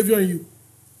new behavior in you.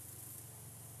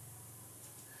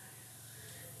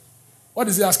 What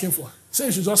is he asking for? Say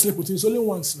you should just sleep with him. It's only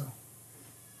once now.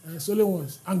 It's only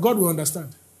once. And God will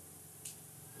understand.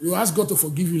 You ask God to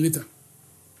forgive you later.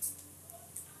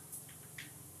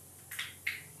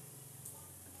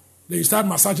 Then you start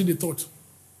massaging the thought.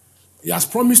 He has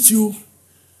promised you,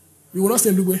 you will not stay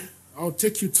in Lugbe. I'll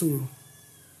take you to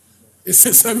a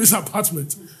service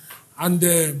apartment.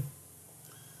 And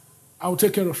I will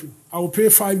take care of you. I will pay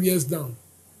 5 years down.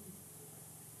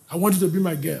 I want you to be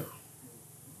my girl.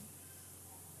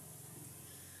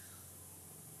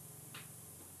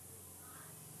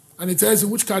 And he tells you,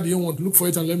 which car do you want? Look for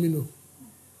it and let me know.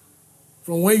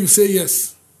 From when you say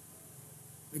yes,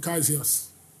 the car is yours.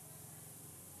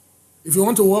 If you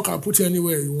want to work, I'll put you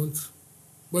anywhere you want.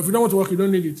 But if you don't want to work, you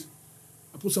don't need it.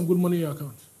 I'll put some good money in your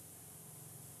account.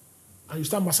 And you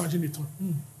start massaging it on.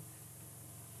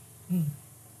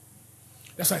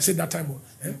 That's why I said that time.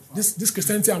 This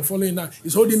Christianity I'm following now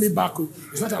is holding me back.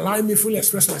 It's not allowing me to fully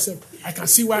express myself. I can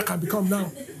see where I can become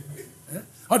now.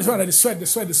 All the time that they sweat.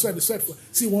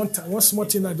 See, one small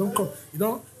thing I don't come. You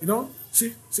don't.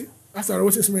 See. After all,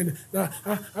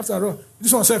 after all,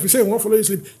 this one self, you say you won't follow you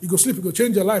sleep, you go sleep, you go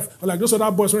change your life. Or like those other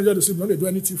boys when you sleep, don't they do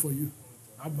anything for you?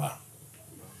 Abba.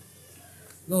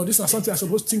 No, this is something I'm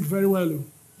supposed to think very well.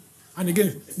 And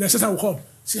again, the next time will come.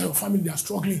 See how your family, they are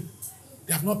struggling.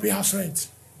 They have not paid house rent.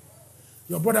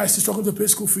 Your brother is still struggling to pay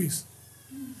school fees.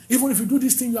 Even if you do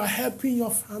this thing, you are helping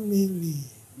your family.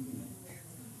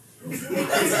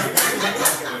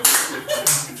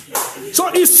 So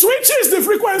it switches the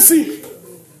frequency.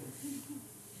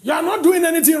 You are not doing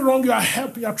anything wrong. You are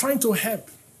helping. You are trying to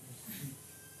help.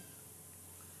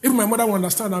 If my mother will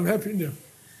understand, I'm helping them.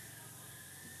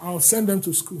 I'll send them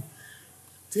to school.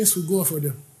 Things will go for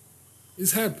them.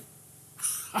 It's help.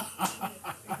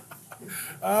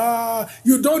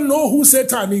 You don't know who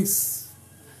Satan is.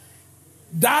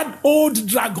 That old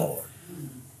dragon.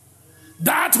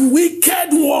 That wicked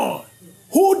one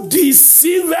who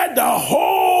deceived the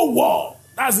whole world.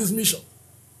 That's his mission.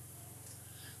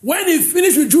 When he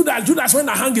finished with Judas went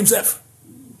to hang himself.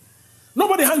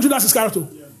 Nobody hung Judas Iscariot.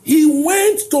 He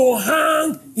went to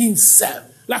hang himself.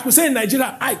 Like we say in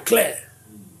Nigeria, I clear.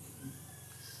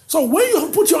 So when you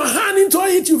put your hand into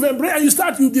it, you've embraced and you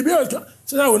start, you debate.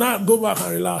 So I will now go back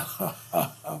and relax.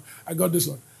 I got this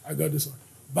one.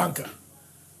 Banker.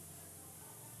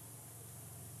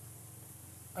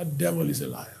 That devil is a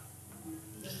liar.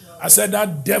 I said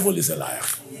that devil is a liar.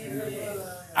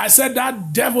 I said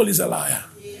that devil is a liar.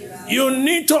 You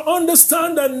need to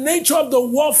understand the nature of the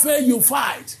warfare you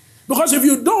fight. Because if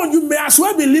you don't, you may as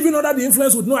well be living under the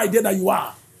influence with no idea that you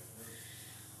are.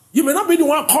 You may not be the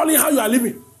one calling how you are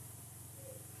living.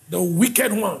 The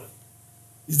wicked one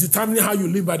is determining how you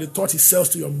live by the thought he sells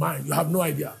to your mind. You have no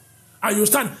idea. And you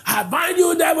stand, I bind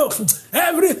you, devil.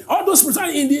 All those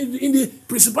in the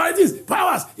principalities,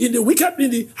 powers, in the wicked,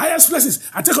 in the highest places.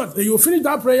 I take out. You finish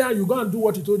that prayer, you go and do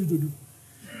what he told you to do.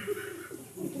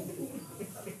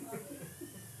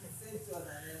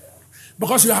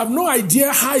 Because you have no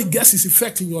idea how it gets its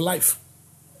effect in your life.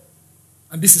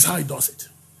 And this is how it does it.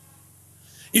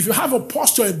 If you have a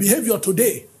posture, a behavior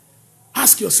today,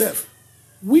 ask yourself,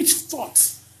 which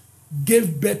thought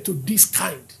gave birth to this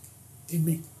kind in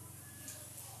me?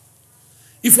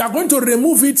 If you are going to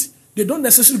remove it, they don't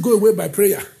necessarily go away by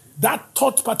prayer. That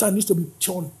thought pattern needs to be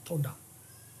torn down.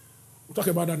 We'll talk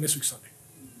about that next week Sunday.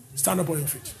 Stand up on your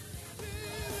feet.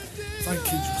 Thank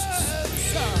you, Jesus.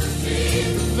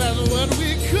 That's what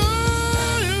we could.